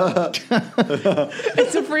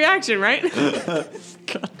 It's a free action, right?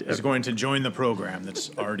 Is going to join the program that's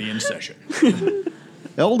already in session.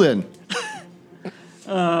 Eldon.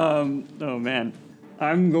 Oh man,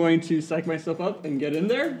 I'm going to psych myself up and get in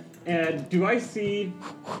there. And do I see?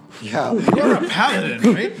 Yeah. You're a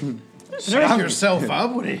paladin, right? Psych yourself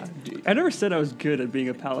up. What do you... I never said I was good at being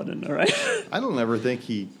a paladin. All right. I don't ever think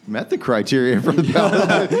he met the criteria for the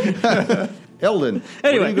paladin. Eldon, what are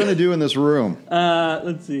Anyway. you going to do in this room?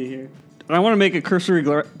 Let's see here. I want to make a cursory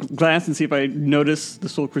glance and see if I notice the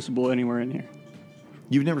soul crucible anywhere in here.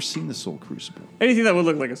 You've never seen the Soul Crucible. Anything that would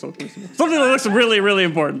look like a soul crucible. Something that looks really, really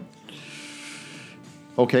important.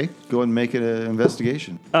 Okay, go ahead and make it an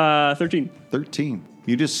investigation. 13. 13.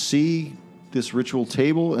 You just see this ritual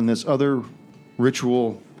table and this other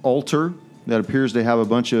ritual altar that appears to have a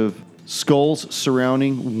bunch of skulls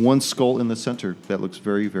surrounding one skull in the center that looks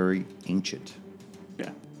very, very ancient. Yeah,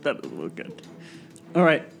 that would look good. All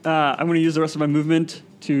right, I'm going to use the rest of my movement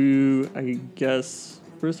to, I guess,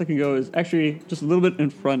 first I can go is actually just a little bit in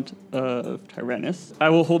front of Tyrannus. I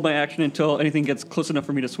will hold my action until anything gets close enough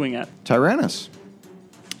for me to swing at. Tyrannus.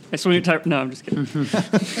 I swing at No, I'm just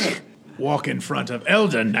kidding. Walk in front of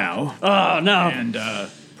Eldon now Oh, no. and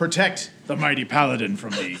protect the mighty paladin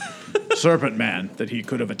from the serpent man that he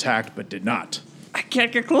could have attacked but did not. I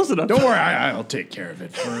can't get close enough. Don't worry, I'll take care of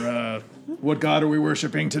it. For what god are we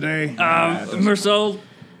worshiping today? Marcel,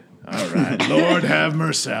 All right, Lord have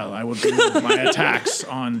mercy. I will do my attacks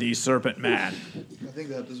on the serpent man. I think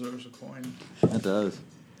that deserves a coin. It does.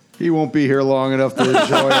 He won't be here long enough to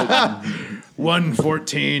enjoy it.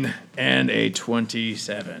 114 and a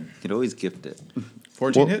 27. You could always gift it.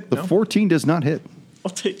 14 Well, hit? the No? 14 does not hit,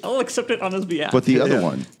 I'll accept it on his behalf. but the other Yeah.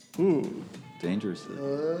 one. Ooh. Dangerous.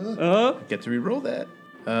 Get to reroll that.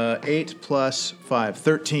 8 plus 5,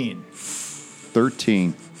 13.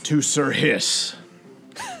 13. To Sir Hiss.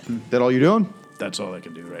 That all you doing? That's all I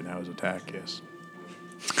can do right now is attack, yes.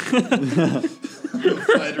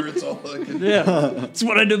 Fighter, it's all I can do. Yeah, it's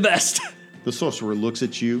what I do best. The sorcerer looks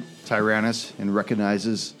at you, Tyrannus, and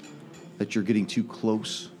recognizes that you're getting too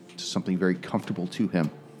close to something very comfortable to him.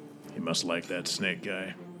 He must like that snake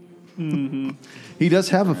guy. He does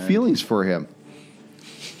have feelings for him.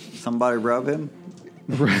 Somebody rub him.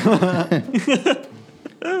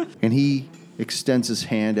 And he extends his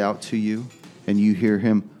hand out to you, and you hear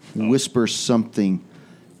him whisper something.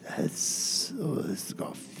 It's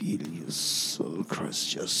gonna feel your soul,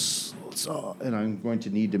 crush your soul. And I'm going to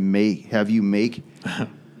need to have you make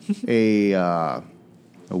a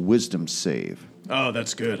wisdom save. Oh,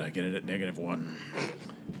 that's good. I get it at -1.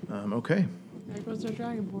 Okay. There goes our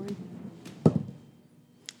dragonborn.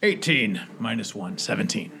 18 minus 1,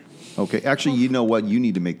 17. Okay, actually, you know what? You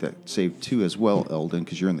need to make that save too as well, Eldon,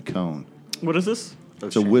 because you're in the cone. What is this?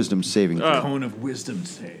 It's a wisdom saving throw. Cone of wisdom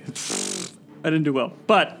save. I didn't do well,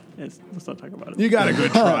 but let's not talk about it. You got a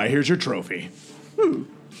good try. Here's your trophy.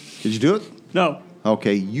 Did you do it? No.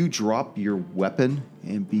 Okay, you drop your weapon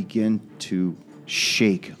and begin to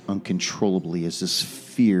shake uncontrollably as this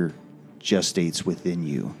fear gestates within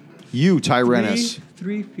you. You, Tyrannus,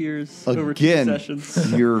 Three fears over 2 again,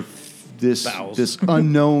 sessions. you're this Bowels. this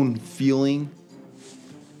unknown feeling,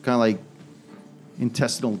 kind of like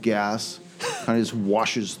intestinal gas, kind of just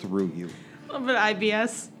washes through you. A little bit of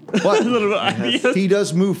IBS. But he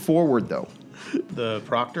does move forward, though. The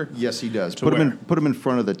proctor? Yes, he does. To Put him where? in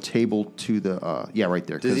front of the table to the right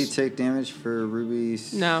there. Does he 'cause- take damage for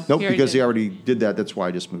Ruby's? No. Nope, already because he did. already did that. That's why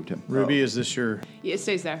I just moved him. Ruby, is this your... Yeah, it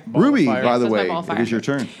stays there. Ruby, fire. by the That's my way, ball of it fire. is your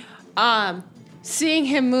turn. Seeing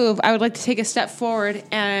him move, I would like to take a step forward,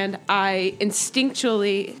 and I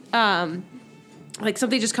instinctually, like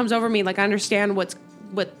something just comes over me, like I understand what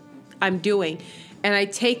I'm doing, and I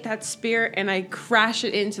take that spear and I crash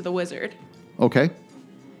it into the wizard, Okay.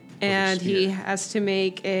 and he has to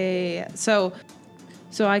make a so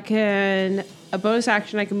I can a bonus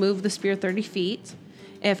action, I can move the spear 30 feet.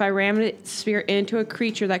 If I ram the spear into a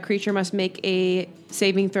creature, that creature must make a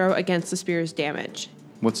saving throw against the spear's damage.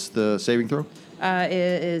 What's the saving throw? It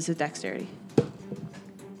is a dexterity.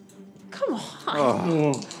 Come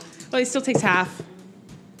on. Well, he still takes half.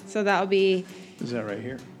 So that'll be, Is that right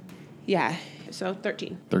here? yeah, so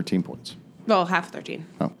 13. 13 points. Well, half 13.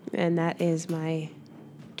 Oh. And that is my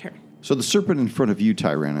turn. So the serpent in front of you,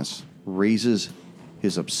 Tyrannus, raises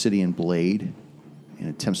his obsidian blade and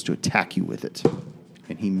attempts to attack you with it.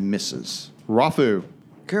 And he misses. Rafu.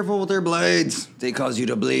 Careful with their blades. They cause you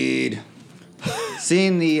to bleed.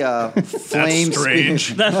 Seeing the flame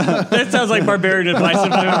strange. That sounds like barbarian advice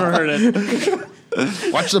if I've ever heard it.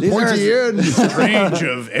 Watch the These pointy are- end. Range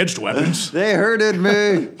of edged weapons. They hurted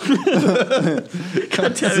me.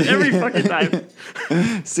 God damn it, every fucking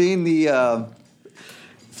time. Seeing the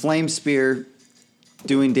flame spear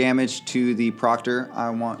doing damage to the proctor, I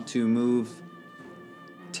want to move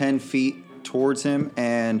 10 feet towards him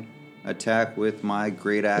and attack with my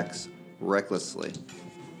great axe recklessly.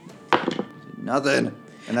 Nothing.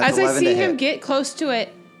 And that's As I 11 see to him hit. get close to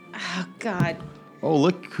it, oh, God. Oh,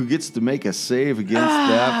 look who gets to make a save against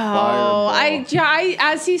that Oh, fireball. I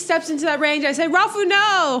as he steps into that range, I say, Rafu,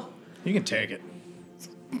 no! You can take it.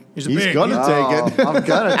 He's He's big. gonna take it. I'm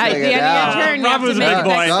gonna At take the it end out. of your turn, you have Rafu's to a make big a boy.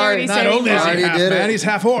 dexterity Not saving only is throw. he Already half did man, it. he's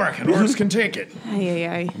half orc, and orcs can take it. Ay, ay,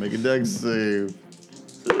 ay. Make a dex save.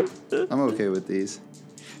 I'm okay with these.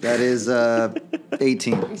 That is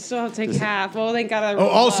 18. You still have to take half. Well, thank God I Oh, rolled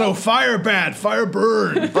also low. fire bad, fire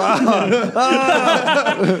burn.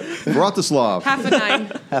 Vratislav. Half a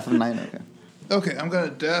 9. Half of 9, okay. Okay, I'm going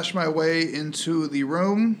to dash my way into the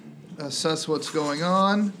room, assess what's going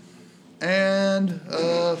on, and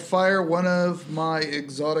fire one of my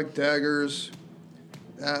exotic daggers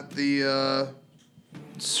at the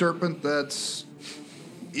serpent that's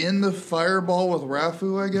in the fireball with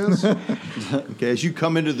Rafu, I guess. Okay, as you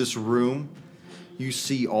come into this room, you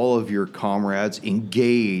see all of your comrades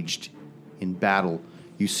engaged in battle.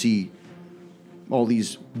 You see all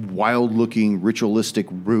these wild-looking ritualistic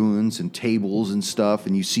ruins and tables and stuff,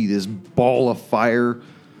 and you see this ball of fire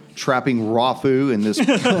trapping Rafu and this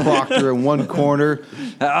proctor in one corner.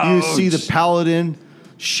 You see the paladin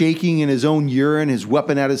shaking in his own urine, his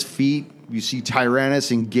weapon at his feet. You see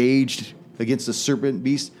Tyrannus engaged against the serpent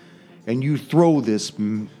beast, and you throw this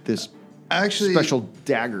Actually, special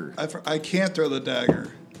dagger. I can't throw the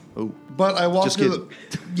dagger. Oh, But I walk Just to the.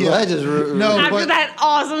 Well, I just no, After but that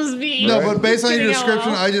awesome speech. no, but based on your Getting description,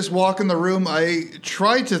 all- I just walk in the room. I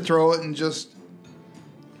try to throw it and just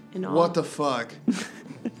And all. what the fuck.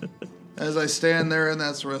 As I stand there, and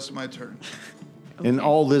that's the rest of my turn. and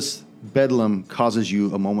all this bedlam causes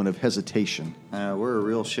you a moment of hesitation. we're a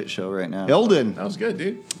real shit show right now. Eldon, That was good,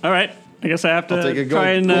 dude. All right. I guess I have to I'll take a go. try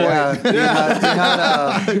and... Yeah, you're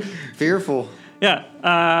not fearful. yeah.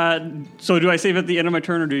 So do I save at the end of my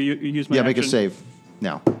turn, or do you use my make a action? save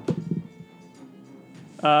now.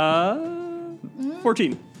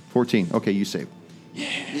 14. 14. Okay, you save.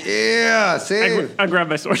 Yeah, save. I grab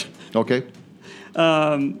my sword. Okay,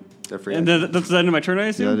 They're free. And then that's the end of my turn, I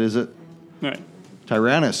assume? that is it. All right.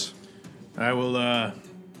 Tyrannus. I will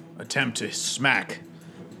attempt to smack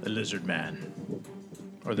the lizard man.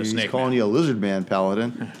 Or the He's snake calling man. you a lizard man,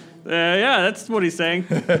 paladin. Yeah, that's what he's saying.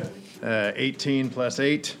 18 plus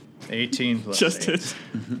 8. 18 plus Just 8. it.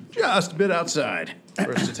 Just a bit outside.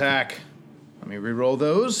 First attack. Let me re-roll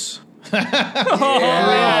those. Same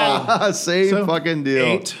So, fucking deal.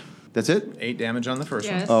 8. That's it? 8 damage on the first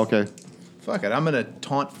Yes. Oh, okay. one. Fuck it. I'm going to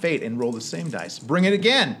taunt fate and roll the same dice. Bring it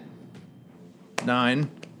again. 9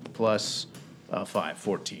 plus 5.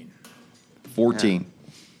 14. 14.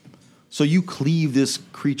 So you cleave this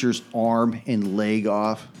creature's arm and leg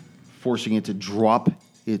off, forcing it to drop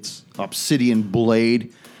its obsidian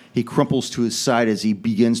blade. He crumples to his side as he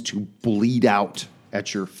begins to bleed out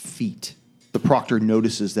at your feet. The proctor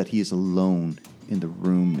notices that he is alone in the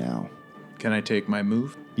room now. Can I take my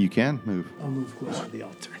move? You can move. I'll move closer to the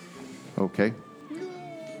altar. Okay.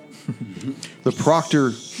 The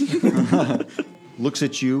proctor looks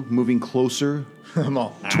at you, moving closer I'm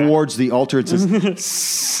all. towards the altar. It says,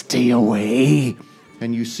 "Stay away."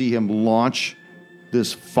 And you see him launch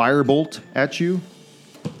this firebolt at you,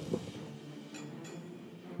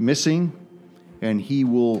 missing, and he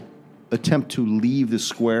will attempt to leave the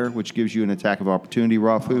square, which gives you an attack of opportunity,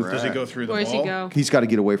 Rafu. Does he go through the Where wall? does he go? He's got to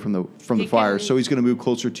get away from the He fire, can- so he's going to move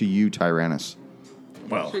closer to you, Tyrannus.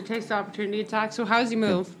 Well, So he takes the opportunity attack. So how does he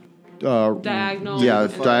move? Uh, Diagonal. Yeah,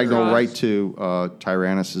 and diagonal across. right to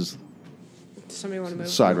Tyrannus's Does somebody want to move?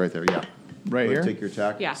 side right there, yeah. right here? Take your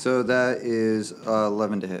attack. Yeah. So that is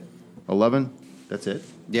 11 to hit. 11. That's it?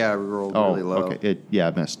 Yeah, I rolled Oh, really low. okay.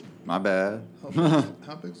 I missed. My bad.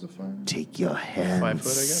 How big's the fire? Take your hands. 5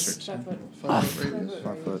 foot, I guess, or 10. 5 foot radius?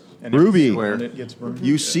 5 foot. And if Ruby. it's square, it gets burned.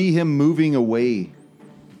 You see him moving away.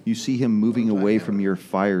 You see him moving away from your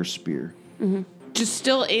fire spear. Just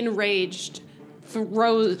still enraged,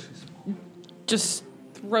 just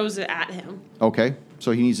throws it at him. Okay,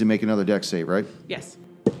 so he needs to make another dex save, right? Yes.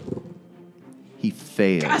 He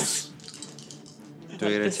fails. Yes. Do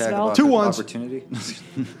we get The attack spell. of 2 ones. opportunity?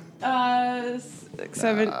 6,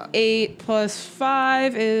 7, 8 plus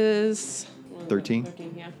 5 is 13?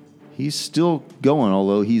 13, yeah. He's still going,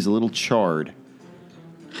 although he's a little charred.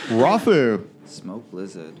 Rafu. Smoke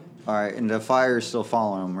lizard. All right, and the fire is still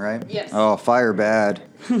following him, right? Yes. Oh, fire bad.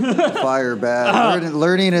 Fire bad.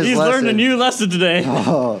 Learning his He's lesson. learned a new lesson today.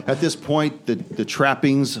 At this point, the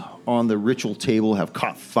trappings on the ritual table have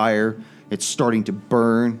caught fire. It's starting to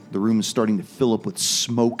burn. The room is starting to fill up with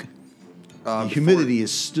smoke. The humidity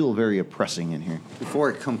is still very oppressing in here. Before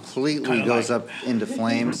it completely goes up into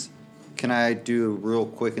flames, can I do a real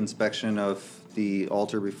quick inspection of the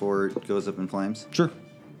altar before it goes up in flames? Sure.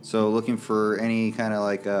 So looking for any kind of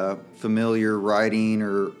like familiar writing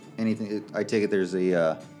or anything. I take it there's a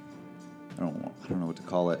I don't know what to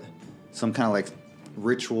call it. Some kind of like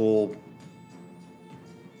ritual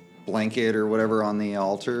blanket or whatever on the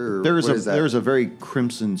altar. Or There's what is that? a very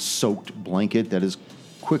crimson-soaked blanket that is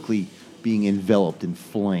quickly being enveloped in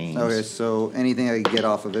flames. Okay, so anything I can get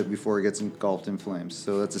off of it before it gets engulfed in flames.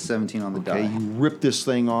 So that's a 17 on the Okay, die. you rip this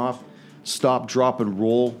thing off, stop, drop, and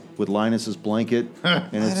roll with Linus's blanket,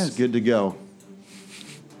 and it's good to go.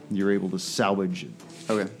 You're able to salvage it.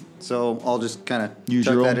 Okay, so I'll just kind of Use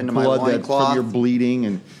chuck your that own into my blood that from loincloth. your bleeding,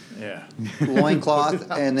 and Yeah.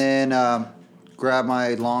 Loincloth, and then grab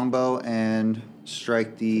my longbow and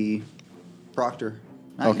strike the proctor.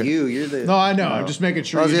 Not Okay. you. You're the. No, I know. I'm just making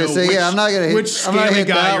sure I was you gonna know say, which, yeah, I'm not gonna hit. which I'm not scaly hit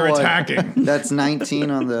guy that you're one. attacking. That's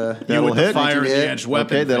 19 on the. That'll with the hit. fire and 19 the hit. edged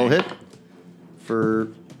weapon. okay, that'll thing. hit. For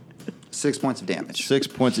 6 points of damage. 6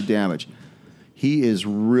 points of damage. He is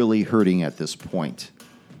really hurting at this point.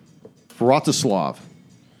 Vratislav.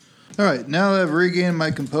 All right, now that I've regained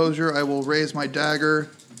my composure, I will raise my dagger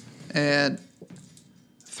and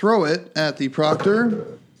throw it at the proctor.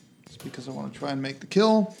 Just because I want to try and make the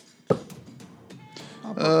kill.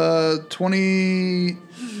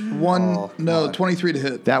 23 to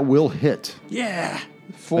hit. That will hit. Yeah.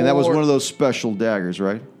 And that was one of those special daggers,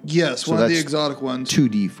 right? Yes, So one of the that's exotic ones.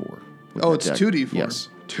 2d4. with Oh, that it's dagger. 2d4. Yes.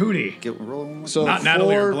 Tootie. Roll one more. So Not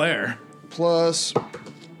Natalie or 4 Blair. plus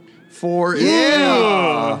 4.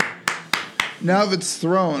 Yeah. Now if it's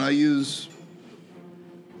thrown, I use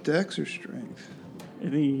dex or strength. I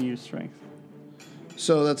think you use strength.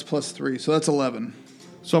 So that's plus 3. So that's 11.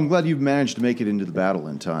 So I'm glad you've managed to make it into the battle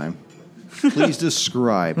in time. Please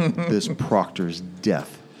describe this proctor's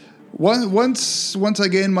death. Once I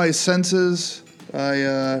gain my senses,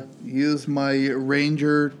 I use my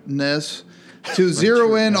ranger-ness to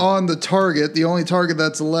zero in on the target, the only target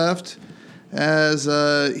that's left, as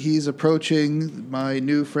he's approaching my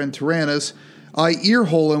new friend Tyrannus. I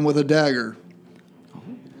earhole him with a dagger.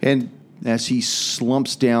 And as he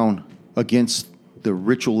slumps down against the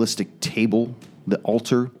ritualistic table, the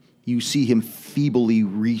altar, you see him feebly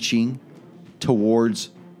reaching towards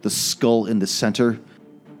the skull in the center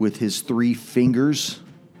with his 3 fingers,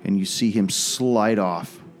 and you see him slide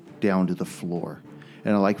off down to the floor.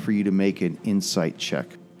 And I'd like for you to make an insight check.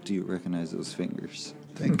 Do you recognize those fingers?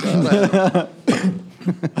 Thank God.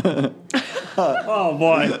 Oh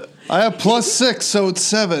boy. I have plus 6, so it's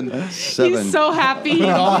 7. 7. He's so happy.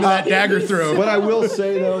 On that dagger throw. But I will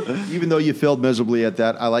say, though, even though you failed miserably at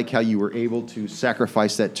that, I like how you were able to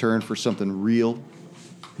sacrifice that turn for something real,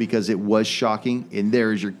 because it was shocking. And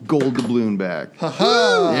there's your gold doubloon back.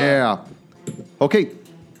 Ha! Yeah. Okay.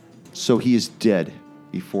 So he is dead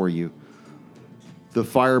before you. The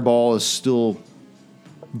fireball is still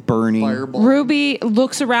burning. Fireball. Ruby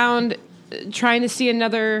looks around, trying to see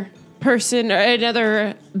another person or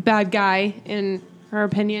another bad guy, in her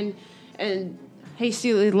opinion, and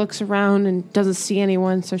hastily looks around and doesn't see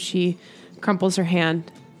anyone, so she crumples her hand,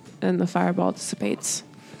 and the fireball dissipates.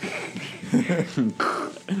 Here,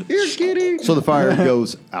 kitty. So the fire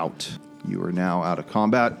goes out. You are now out of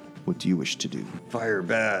combat. What do you wish to do? Fire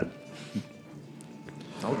bad.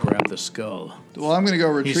 I'll grab the skull. Well, I'm going to go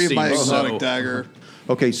retrieve my seems exotic so- dagger.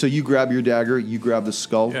 Okay, so you grab your dagger, you grab the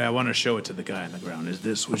skull. Yeah, I want to show it to the guy on the ground. Is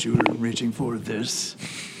this what you were reaching for? This?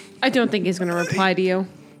 I don't think he's going to reply to you.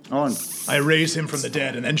 Oh, and I raise him from the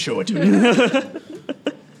dead and then show it to him.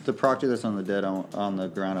 the proctor that's on the dead on the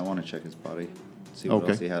ground, I want to check his body. See what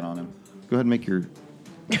Okay. else he had on him. Go ahead and make your. Go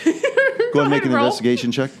ahead and make an roll.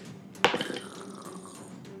 investigation check.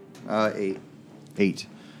 8. 8.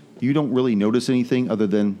 You don't really notice anything other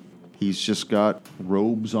than he's just got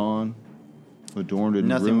robes on, adorned in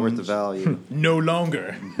Nothing worth runes. the value. No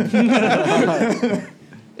longer.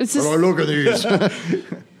 It's just, Look at these.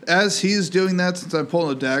 As he's doing that, since I'm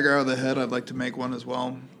pulling a dagger out of the head, I'd like to make one as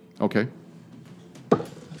well. Okay.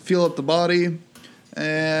 Feel up the body,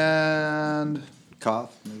 and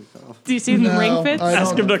Cough. Maybe cough. do you see the ring fits? I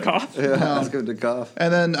Ask him don't, to cough. Yeah, ask him to cough.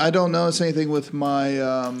 and then I don't notice anything with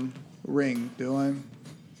my ring, do I?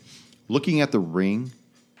 Looking at the ring,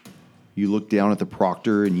 you look down at the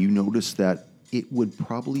proctor and you notice that it would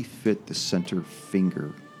probably fit the center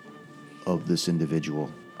finger of this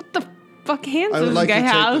individual. What the fuck hands I does would this like to guy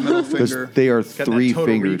take the have? middle Because finger. they are got that 3 Total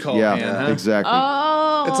fingers. Recall Yeah, hand, huh? exactly.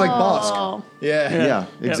 Oh. It's like Bosk. Yeah. Yeah,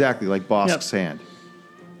 exactly, like Bosk's hand.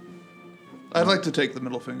 I'd like to take the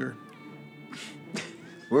middle finger.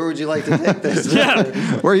 Where would you like to take this?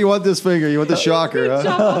 Where you want this finger? You want the shocker, huh?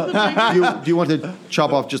 Chop off the finger. Do you want to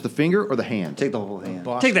chop off just the finger or the hand? Take the whole hand.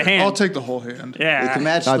 Take the hand. I'll take the whole hand. We Yeah. can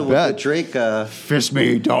match I the bet. Drake. Fist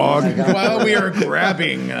me, dog. While we are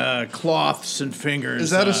grabbing cloths and fingers. Is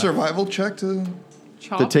that a survival check to?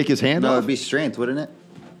 Chop. To take his hand No, off? it'd be strength, wouldn't it?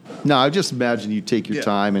 No, I just imagine you take your Yeah.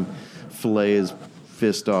 time and fillet his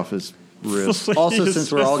fist off his wrist. Also,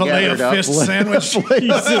 since we're all Filet of gathered up, fist sandwich?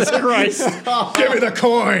 Jesus Christ. Give me the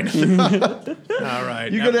coin. All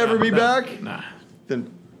right. You gonna ever be back? Nah.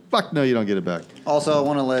 Then fuck no, you don't get it back. also, I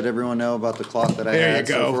want to let everyone know about the cloth that I There had.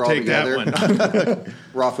 you So if go. we're all Take together, that one.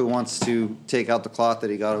 Rafu wants to take out the cloth that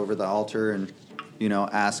he got over the altar and,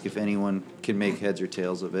 ask if anyone can make heads or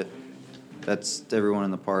tails of it. That's everyone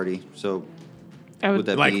in the party. So I would would,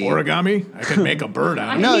 that Like be origami? I could make a bird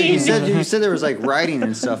out of it. No, you mean- said there was like writing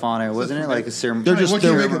and stuff on it, wasn't it? Like a ceremony. They're just What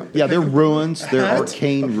can you they're, make it- yeah, they're ruins. They're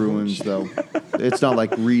arcane ruins though. It's not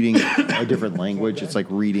like reading a different language. It's like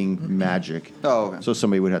reading magic. Oh, okay. So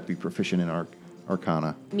somebody would have to be proficient in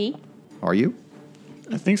arcana. me? Are you?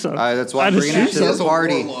 I think so. That's why I'm I'd bringing it to assume That's the a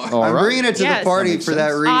party. warlock. All I'm right. bringing it to Yes. the party That makes for that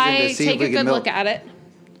sense. reason I to see take if we a can good milk. look at it.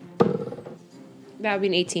 That would be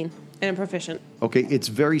an 18, and I'm proficient. Okay, it's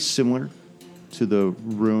very similar to the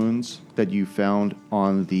ruins that you found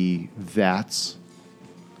on the vats,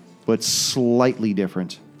 but slightly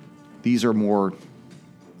different. These are more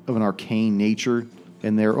of an arcane nature,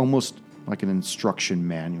 and they're almost like an instruction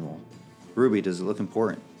manual Ruby, does it look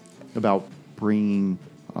important? about bringing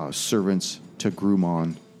servants to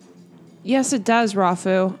Grumon. Yes, it does,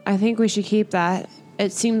 Rafu. I think we should keep that.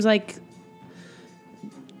 It seems like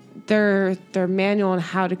their manual on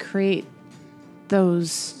how to create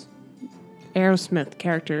those Aerosmith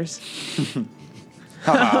characters.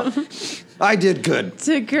 I did good.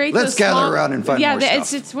 To create Let's those gather swamp- around and find yeah, more it's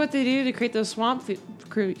stuff. it's what they do to create those swamp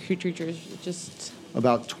creatures. Just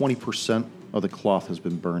About 20% of the cloth has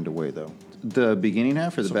been burned away, though. The beginning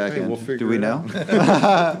half or the back okay, end? we'll figure Do we it know?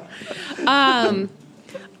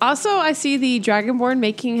 also, I see the Dragonborn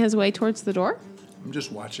making his way towards the door. I'm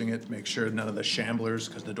just watching it to make sure none of the shamblers,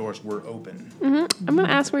 because the doors were open. I'm gonna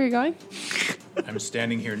ask where you're going. I'm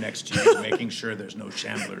standing here next to you, making sure there's no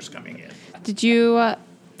shamblers coming in. Did you?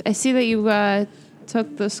 I see that you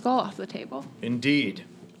took the skull off the table. Indeed.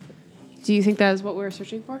 Do you think that is what we were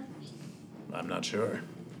searching for? I'm not sure.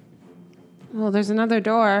 Well, there's another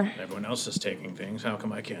door Everyone else is taking things. How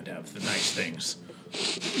come I can't have the nice things?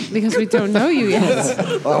 because we don't know you yet.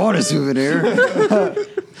 I want a souvenir.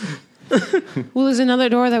 Well, there's another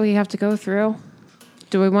door that we have to go through.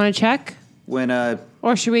 Do we want to check, When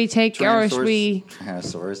or should we take, or should we?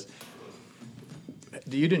 Tyrannosaurus.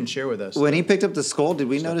 You didn't share with us. When he picked up the skull, did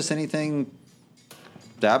we notice anything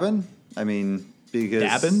dabbing? I mean, because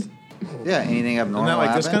Dabbing? Yeah, anything abnormal? Isn't that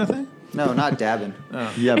like this happen? kind of thing? No, not dabbing.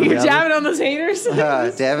 Yeah, You're jabbing on those haters.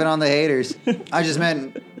 Dabbing on the haters. I just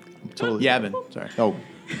meant totally. Yavin. Sorry. Oh,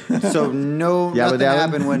 so no Yabba nothing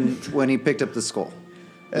dabbing? happened when he picked up the skull.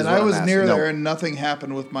 And is I what I'm was asking. near No. there, and nothing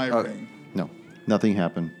happened with my Okay. ring. no. Nothing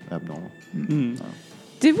happened abnormal.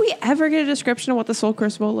 Did we ever get a description of what the soul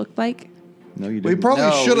crucible looked like? No, you We didn't. probably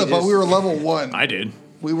No, should we have, but just- we were level 1. I did.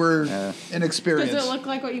 We were Does inexperienced. it look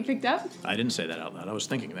like what you picked up? I didn't say that out loud. I was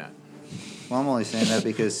thinking that. Well, I'm only saying that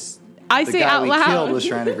because I the say guy out we loud. killed was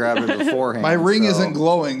trying to grab it beforehand. My ring so- isn't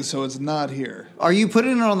glowing, so it's not here. Are you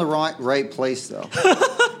putting it on the right place though?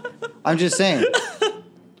 I'm just saying.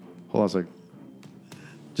 Hold on a second.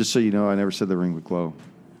 Just so you know, I never said the ring would glow.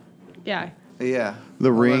 Yeah. Yeah.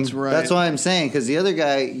 The ring. That's right. That's why I'm saying, because the other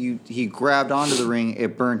guy, he grabbed onto the ring,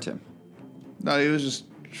 it burnt him. No, he was just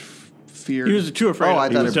feared. He was too afraid. Oh, I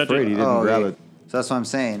of thought He was it- afraid he didn't Oh, grab okay. it. So that's what I'm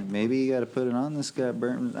saying. Maybe you got to put it on. This guy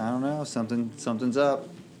burnt. I don't know. Something's up.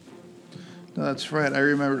 No, that's right. I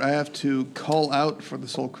remembered. I have to call out for the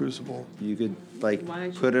Soul Crucible. You could, like, Why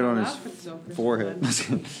don't you put it call on out for the Soul his Crucible forehead.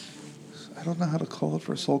 I don't know how to call it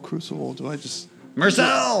for a Soul Crucible. Do I just...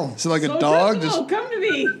 Marcel! Is it like a Soul dog? Crucible, come to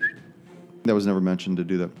me. That was never mentioned to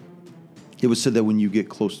do that. It was said that when you get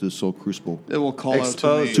close to the Soul Crucible, It will call Exposed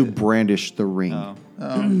out to to me. brandish the ring.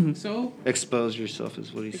 Oh. So Expose yourself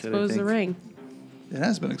is what he said, I expose think. the ring. It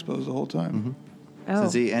has been exposed the whole time. Oh.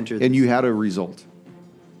 Since he entered. And you had a result.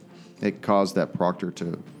 It caused that proctor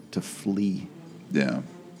to flee. Yeah.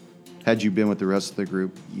 Had you been with the rest of the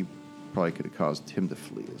group, you probably could have caused him to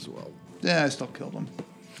flee as well. Yeah, I still killed him.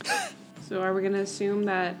 So are we going to assume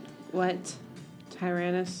that what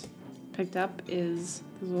Tyrannus picked up is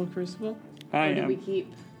the Soul Crucible? I or do am. we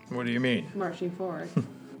keep What do you mean? marching forward?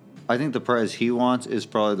 I think the prize he wants is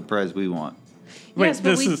probably the prize we want. Wait, Yes,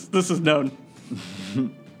 but this is known.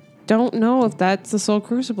 don't know if that's the Soul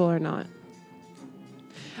Crucible or not.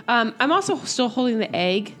 I'm also still holding the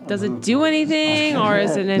egg. Does it do anything, or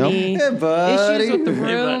is it any Hey, buddy. issues with the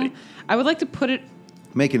Hey, room? buddy. I would like to put it.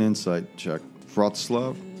 Make an insight check.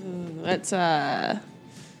 Vrotslav. That's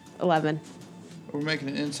 11. We're making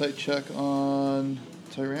an insight check on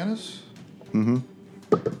Tyrannus. Is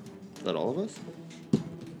that all of us?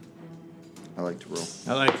 I like to roll.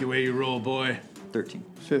 I like the way you roll, boy. 13.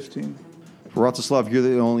 15. Vrotslav, you're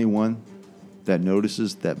the only one that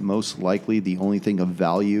notices that most likely the only thing of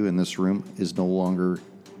value in this room is no longer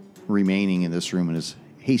remaining in this room and is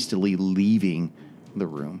hastily leaving the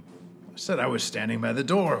room. I said I was standing by the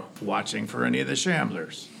door, watching for any of the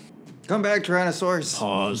shamblers. Come back, Tyrannosaurus.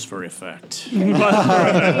 Pause for effect. Well,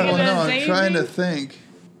 no, I'm trying to think.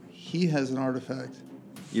 He has an artifact.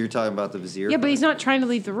 You're talking about the vizier? Yeah, but he's not trying to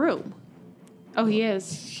leave the room. Oh, he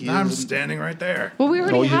is. He I'm is- standing right there. Well, we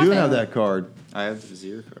already Oh, you have do it. have that card. I have the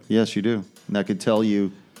vizier card. Yes, you do. And that could tell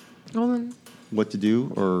you Hold on. what to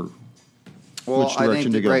do or Well, which I direction think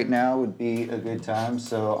to that go. right now would be a good time,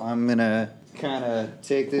 so I'm gonna kind of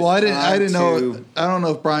take this. Well, I didn't know. to- I don't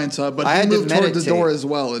know if Brian saw it, but I he had to moved toward the meditate. door as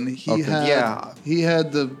well, and he Okay. had Yeah. he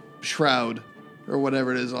had the shroud or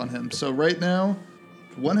whatever it is on him. So right now,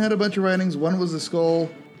 one had a bunch of writings, one was the skull.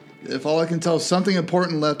 If all I can tell is something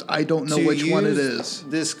important left, I don't know to which one it use is.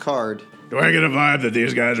 This card. Do I get a vibe that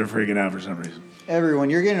these guys are freaking out for some reason?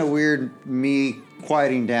 Everyone, you're getting a weird me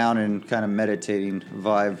quieting down and kind of meditating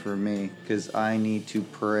vibe for me because I need to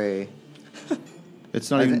pray.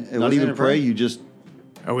 it's not I even thi- it not wasn't even a pray. prayer? You just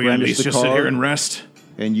Are we at Brandish least the just sit here card. and rest?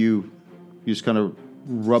 and you just kind of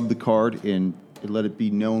rub the card and let it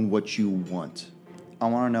be known what you want. I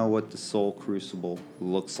want to know what the Soul Crucible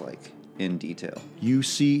looks like in detail. You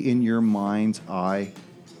see in your mind's eye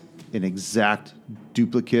an exact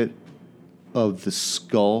duplicate of the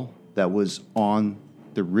skull that was on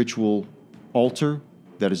the ritual altar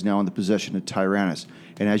that is now in the possession of Tyrannus.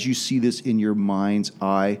 And as you see this in your mind's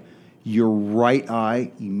eye, your right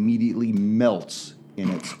eye immediately melts in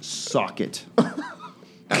its socket.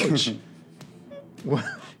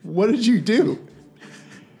 What did you do?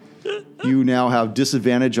 You now have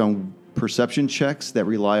disadvantage on perception checks that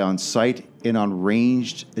rely on sight and on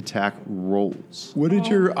ranged attack rolls. What did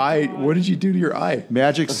your eye? What did you do to your eye?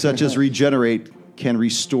 Magic such as regenerate can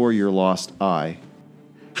restore your lost eye.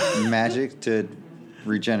 Magic to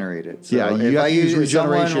regenerate it. So Yeah, you if have I to use if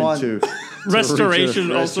someone regeneration wants- to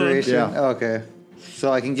Restoration also. Restoration. Yeah. Okay.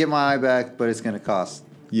 So I can get my eye back, but it's going to cost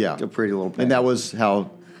Yeah. a pretty little bit. And that was how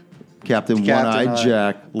Captain Captain One-Eyed Eye.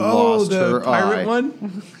 Jack Oh, lost the her pirate eye.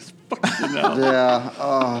 one. Yeah.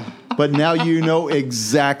 Oh, But now you know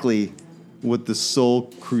exactly what the Soul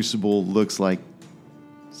Crucible looks like.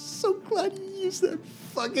 So glad you used that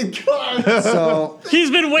fucking card. so He's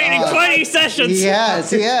been waiting 20 sessions. he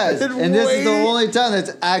has. And this is the wait. only time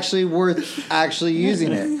that's actually worth actually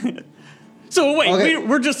using it. So wait, Okay.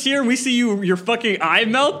 we're just here. We see your fucking eye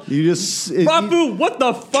melt. You just Rafu, what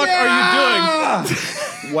the fuck are you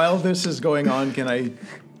doing? While this is going on, can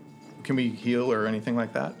we heal or anything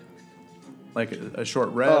like that? Like a short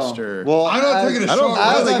rest or? Well, I'm not taking a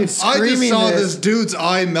shot. as I I'm just screaming saw this, this dude's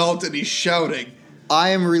eye melt and he's shouting. I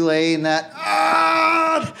am relaying that.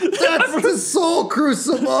 That's the Soul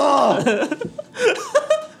Crucible.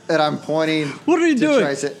 And I'm pointing. What are you to doing?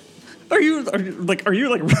 Trice. Are you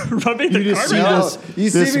rubbing the just card? see No, this, you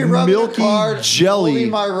see this me rubbing the milky card, jelly holding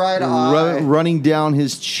my right eye. running down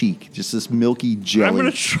his cheek. Just this milky jelly. I'm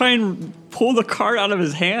gonna try and pull the card out of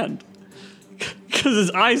his hand because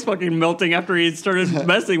his eye's fucking melting after he started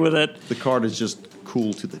messing with it. The card is just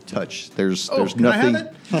cool to the touch. There's Can nothing.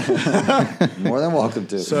 I have it? More than welcome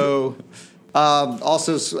to. So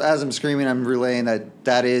Also, as I'm screaming, I'm relaying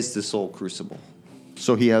that is the Soul Crucible.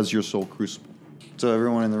 So he has your Soul Crucible. So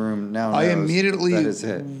everyone in the room now knows I immediately that is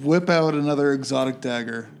it. whip out another exotic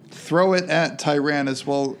dagger, throw it at Tyrannus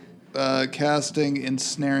while casting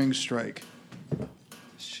Ensnaring Strike.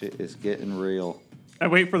 Shit is getting real. I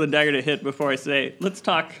wait for the dagger to hit before I say, let's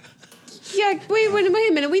talk. Yeah, wait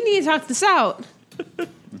a minute. We need to talk this out.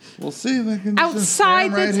 We'll see if I can just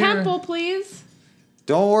Outside stand the right here. temple, please.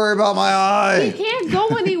 Don't worry about my We eye. can't go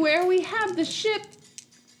anywhere. We have the ship.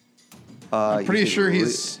 I'm pretty sure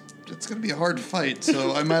it's going to be a hard fight,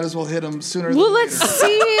 so I might as well hit him sooner Well, than let's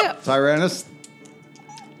later. see. Tyrannus,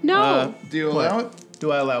 No. Do you allow it?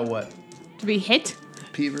 Do I allow what? To be hit?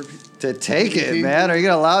 Peter. To take it, man. Are you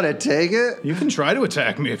allowed to take it? You can try to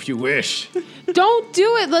attack me if you wish. Don't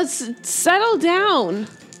do it. Let's settle down.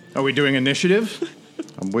 Are we doing initiative?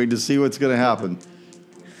 I'm waiting to see what's going to happen.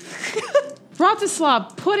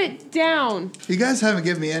 Vratislav, put it down. You guys haven't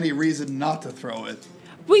given me any reason not to throw it.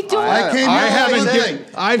 We don't. I came I here haven't. for one Given,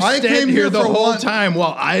 thing. I've I stayed came here here the for whole one- time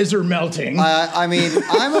while eyes are melting. I mean,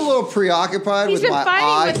 I'm a little preoccupied He's with been my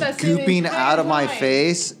fighting with eye us the gooping entire out of my time.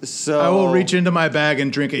 face. So I will reach into my bag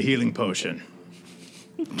and drink a healing potion.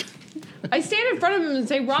 I stand in front of him and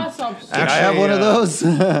say, Vratislav. Can I have one of those?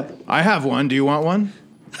 I have one. Do you want one?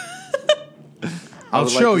 I'll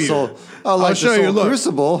would show like the you. soul- I'll like show the you. soul Look.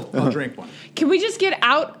 crucible. I'll drink one. Can we just get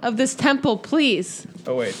out of this temple, please?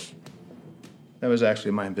 Oh wait, that was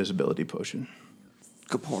actually my invisibility potion.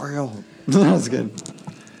 Corporeal. That's good.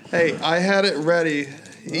 Hey, I had it ready.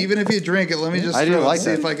 Even if you drink it, let me just I do throw it like and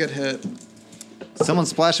see that. if I get hit. Someone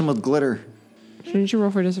splash him with glitter. Shouldn't you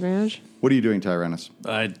roll for disadvantage? What are you doing, Tyrannus?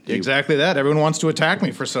 Exactly that. Everyone wants to attack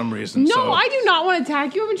me for some reason. No, so. I do not want to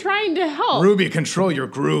attack you. I've been trying to help. Ruby, control your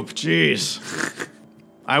group. Jeez.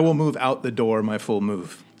 I will move out the door my full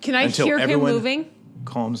move. Can I until hear him everyone moving?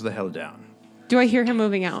 Calms the hell down. Do I hear him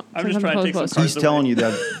moving out? I'm Since just trying to take some close. cards He's telling away. you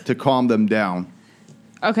that to calm them down,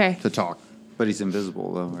 Okay. to talk. But he's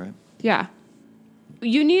invisible, though, right? Yeah.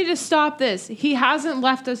 You need to stop this. He hasn't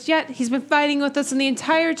left us yet. He's been fighting with us in the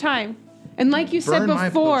entire time. And like you said Burn my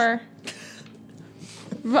before,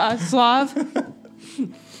 Slav,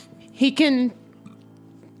 he can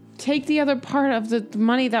take the other part of the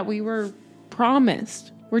money that we were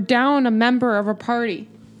promised. We're down a member of a party.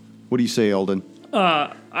 What do you say, Eldon?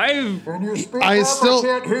 I still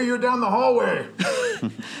can't hear you down the hallway.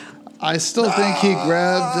 I still think he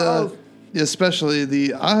grabbed, especially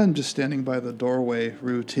the "I'm just standing by the doorway"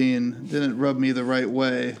 routine. Didn't rub me the right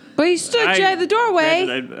way. But he stood you at the doorway.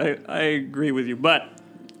 Granted, I agree with you, but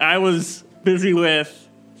I was busy with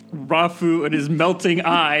Rafu and his melting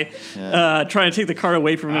eye, trying to take the card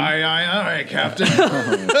away from him. Aye, Captain.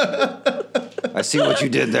 I see what you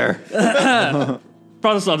did there.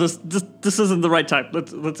 Protestant, this isn't the right time.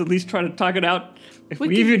 Let's at least try to talk it out. If we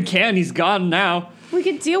can- even can, he's gone now. We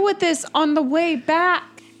could deal with this on the way back.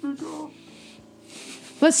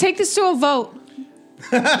 Let's take this to a vote.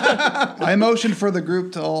 I motioned for the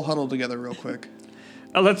group to all huddle together real quick.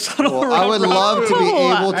 Let's huddle Well, around I would Rafu. love to be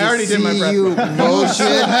able I already to did my see breath you weapon. motion.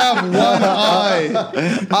 Have one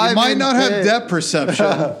eye. I You might not have depth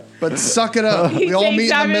perception, but suck it up. We all takes meet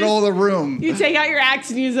in out the his- middle of the room. You take out your axe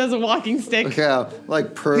and use it as a walking stick. Yeah,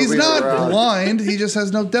 like probing He's not around. blind. He just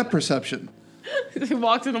has no depth perception. He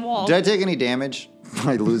walks in a wall. Did I take any damage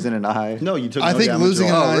by losing an eye? No, you took I no think damage losing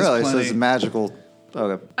at all. an Oh, eye is really? So plenty. it's magical.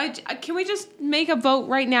 Okay. Can we just make a vote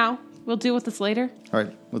right now? We'll deal with this later. All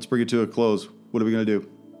right, let's bring it to a close. What are we going to do?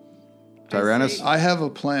 Tyrannus? I have a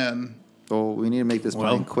plan. Well, we need to make this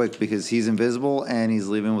plan Well. quick because he's invisible and he's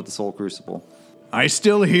leaving with the soul crucible. I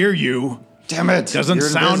still hear you. Damn it! Doesn't You're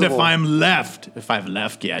sound invisible. if I'm left. If I've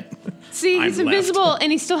left yet. See, he's I'm left. invisible and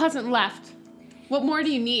he still hasn't left. What more do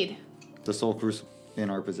you need? the soul crucible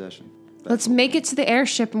in our possession. Let's make it to the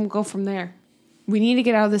airship and we'll go from there. We need to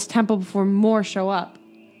get out of this temple before more show up.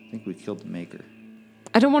 I think we killed the maker.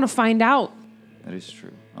 I don't want to find out. That is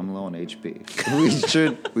true. I'm low on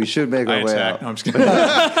HP. we should make I our way attack. out. No, I'm just kidding.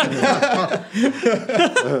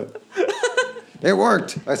 It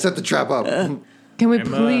worked. I set the trap up. Can we I'm,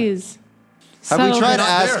 please? Have we settle tried this?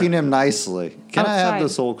 asking him nicely? Can I have Outside. the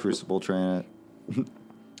soul crucible? Train it.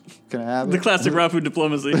 Can I have The it? classic Rafu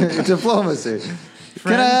diplomacy. Diplomacy.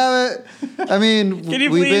 Can I have it? I mean, Can you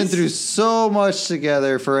we've been please? through so much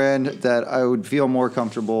together, friend, that I would feel more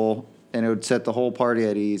comfortable and it would set the whole party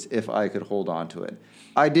at ease if I could hold on to it.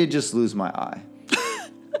 I did just lose my eye.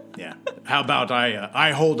 Yeah. How about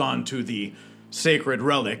I hold on to the sacred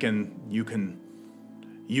relic and you can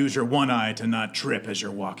use your one eye to not trip as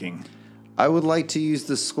you're walking. I would like to use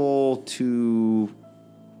the skull to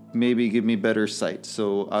maybe give me better sight,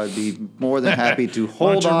 so I'd be more than happy to Why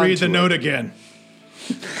hold don't on you read to the it. note again?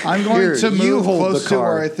 I'm going Here, to you move hold close the to where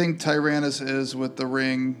card. I think Tyrannus is with the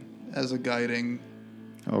ring as a guiding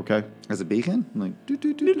Okay. As a beacon? Like, doo,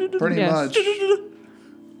 doo, doo, doo, doo. Pretty Yes. much.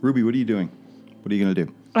 Ruby, what are you doing? What are you going to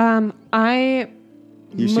do? I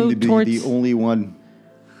You seem to move be towards the only one.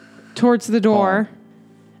 towards the door.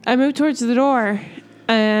 I move towards the door,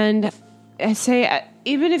 and I say,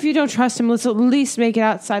 even if you don't trust him, let's at least make it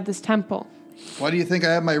outside this temple. Why do you think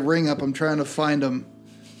I have my ring up? I'm trying to find him.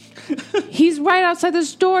 He's right outside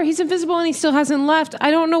this door. He's invisible, and he still hasn't left. I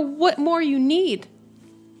don't know what more you need.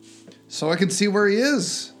 So I can see where he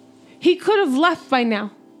is. He could have left by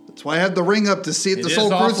now. That's why I had the ring up to see if It the is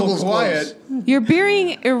Soul awful Crucible's quiet. close. You're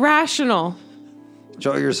being irrational.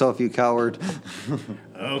 Show yourself, you coward.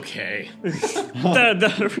 Okay.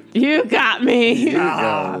 You got me.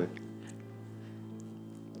 Yeah.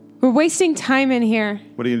 We're wasting time in here.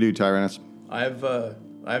 What are you going to do, Tyrannus?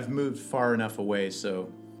 I've moved far enough away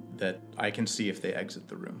so that I can see if they exit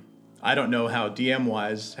the room. I don't know how DM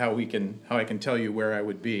wise how I can tell you where I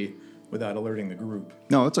would be without alerting the group.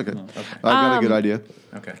 No, it's okay. I've got a good idea.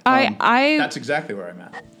 Okay. I That's exactly where I'm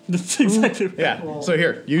at. That's exactly. Yeah. So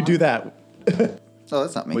here, you do that. Oh,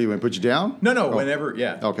 that's not me. What, you want to put you down? No, whenever.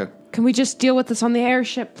 Yeah. Okay. Can we just deal with this on the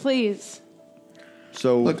airship, please?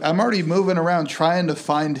 So, Look, I'm already moving around trying to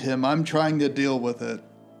find him. I'm trying to deal with it.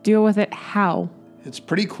 Deal with it how? It's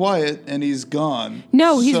pretty quiet, and he's gone.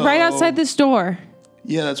 No, he's So- right outside this door.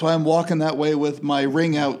 Yeah, that's why I'm walking that way with my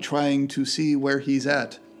ring out, trying to see where he's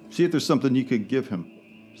at. see if there's something you could give him.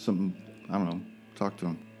 Some, I don't know, talk to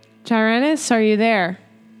him. Tyrannus, are you there?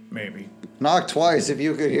 Maybe. Knock twice if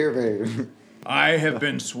you could hear me. I have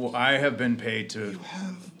been paid to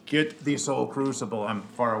get the Soul Crucible. I'm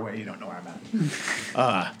far away. You don't know where I'm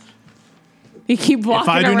at. You keep walking If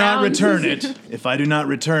I do around. not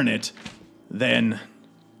return it, then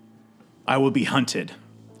I will be hunted.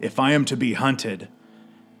 If I am to be hunted,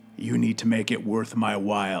 you need to make it worth my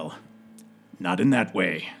while. Not in that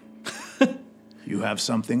way. You have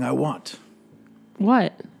something I want.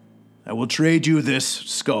 What? I will trade you this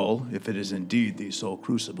skull, if it is indeed the Soul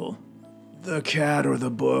Crucible. The cat or the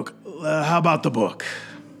book. How about the book?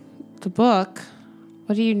 The book?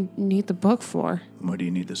 What do you need the book for? What do you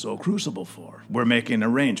need the Soul Crucible for? We're making an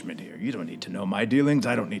arrangement here. You don't need to know my dealings.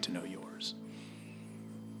 I don't need to know yours.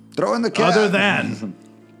 Throw in the cat. Other than,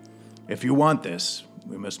 if you want this,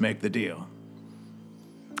 we must make the deal.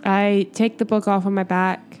 I take the book off of my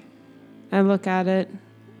back. I look at it,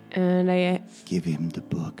 and I Give him the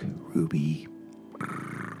book, Ruby.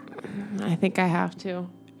 think I have to.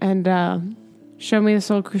 And show me the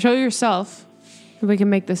soul. Show yourself. And we can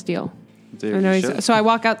make this deal. Dude, I know you should. so I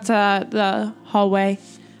walk out to the hallway.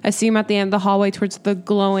 I see him at the end of the hallway towards the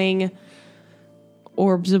glowing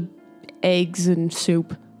orbs of eggs and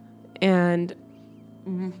soup. And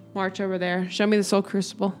march over there. Show me the Soul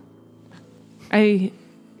Crucible. I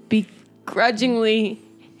begrudgingly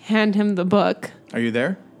hand him the book. Are you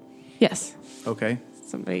there? Yes. Okay.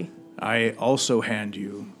 Somebody. I also hand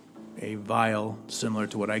you a vial similar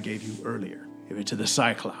to what I gave you earlier. Give it to the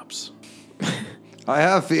Cyclops. I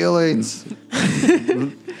have feelings.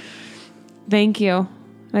 Thank you.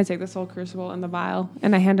 And I take the Soul Crucible and the vial,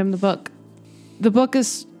 and I hand him the book. The book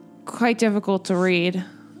is quite difficult to read.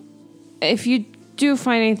 If you do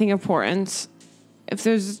find anything important, if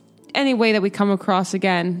there's any way that we come across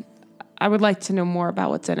again, I would like to know more about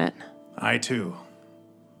what's in it. I too.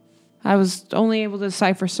 I was only able to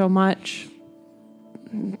decipher so much,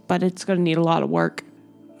 but it's going to need a lot of work.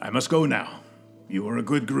 I must go now. You were a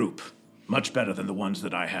good group. Much better than the ones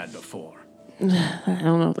that I had before. I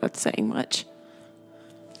don't know if that's saying much.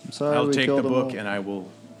 I'm sorry I'll we take killed the them book all. and I will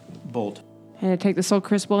bolt. And I take the Soul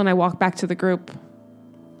Crucible and I walk back to the group.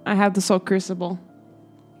 I have the Soul Crucible.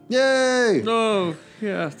 Yay! Oh,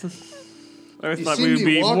 yeah. I You thought we seem would to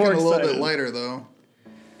be be walking more a little excited. bit lighter, though.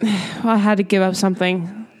 Well, I had to give up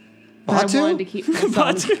something. But I Batu? wanted to keep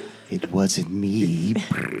my son. It wasn't me.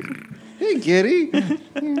 Hey, Giddy.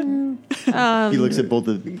 he looks at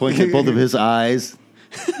points at both of his eyes.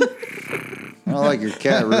 I like your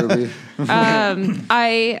cat, Ruby.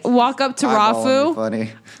 I walk up to Eyeballing me Rafu.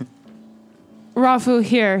 Funny. Rafu,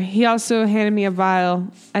 here. He also handed me a vial.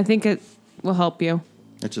 I think it will help you.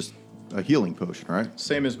 It's just a healing potion, right?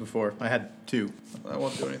 Same as before. I had 2. I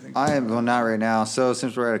won't do anything. I am well, not right now. So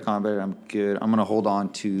since we're out of combat, I'm good. I'm gonna hold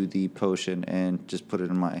on to the potion and just put it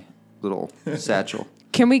in my little satchel.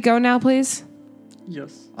 Can we go now, please?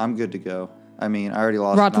 Yes. I'm good to go. I mean, I already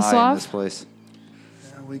lost an eye Vratislav? in this place.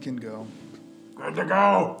 Yeah, we can go. Good to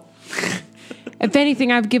go. If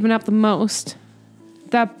anything, I've given up the most.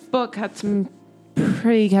 That book had some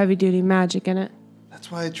pretty heavy-duty magic in it.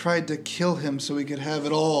 That's why I tried to kill him so we could have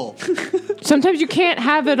it all. Sometimes you can't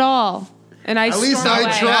have it all. And I At least storm I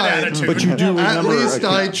away. tried. Attitude. But you do At remember. least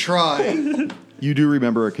I tried. You do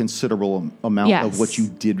remember a considerable amount Yes. of what you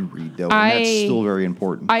did read, though, and that's still very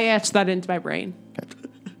important. I etched that into my brain.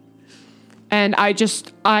 And I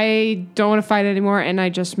don't want to fight anymore, and I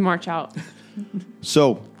just march out.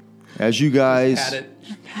 So, as you guys... Fuck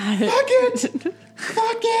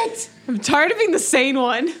it! I'm tired of being the sane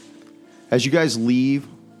one. As you guys leave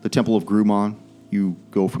the Temple of Grumon, you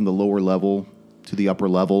go from the lower level to the upper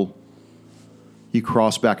level. You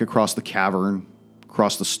cross back across the cavern,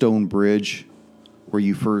 cross the stone bridge where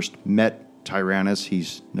you first met Tyrannus.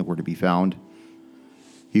 He's nowhere to be found.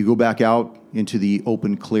 You go back out into the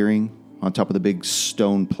open clearing on top of the big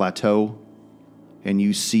stone plateau, and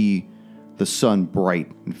you see the sun bright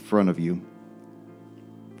in front of you.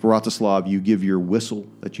 Vratislav, you give your whistle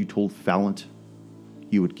that you told Fallant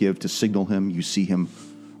you would give to signal him. You see him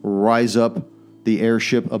rise up the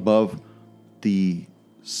airship above the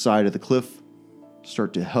side of the cliff,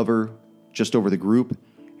 start to hover just over the group,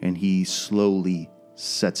 and he slowly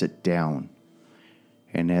sets it down.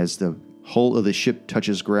 And as the hull of the ship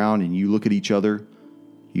touches ground and you look at each other,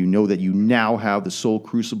 you know that you now have the Soul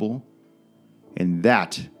Crucible, and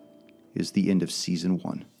that is the end of Season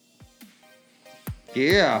 1.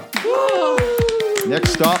 Yeah.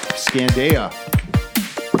 Next stop, Scandea.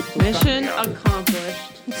 Mission accomplished.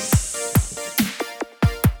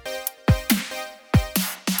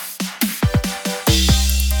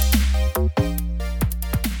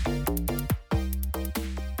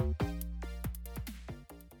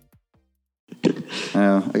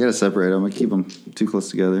 I gotta separate them. I keep them too close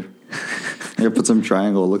together. I gotta put some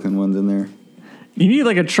triangle-looking ones in there. You need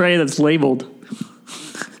like a tray that's labeled.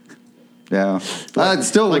 Yeah, I'd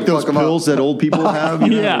still Like those pills that old people have? You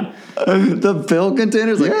know? Yeah. The pill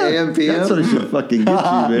containers, like AM, PM. That's what it should fucking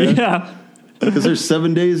get you, man. Yeah. Because there's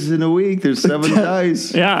 7 days in a week. There's 7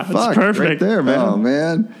 dice. Yeah, that's Fuck, perfect. right there, man. Oh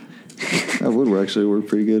man, that would actually work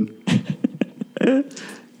pretty good.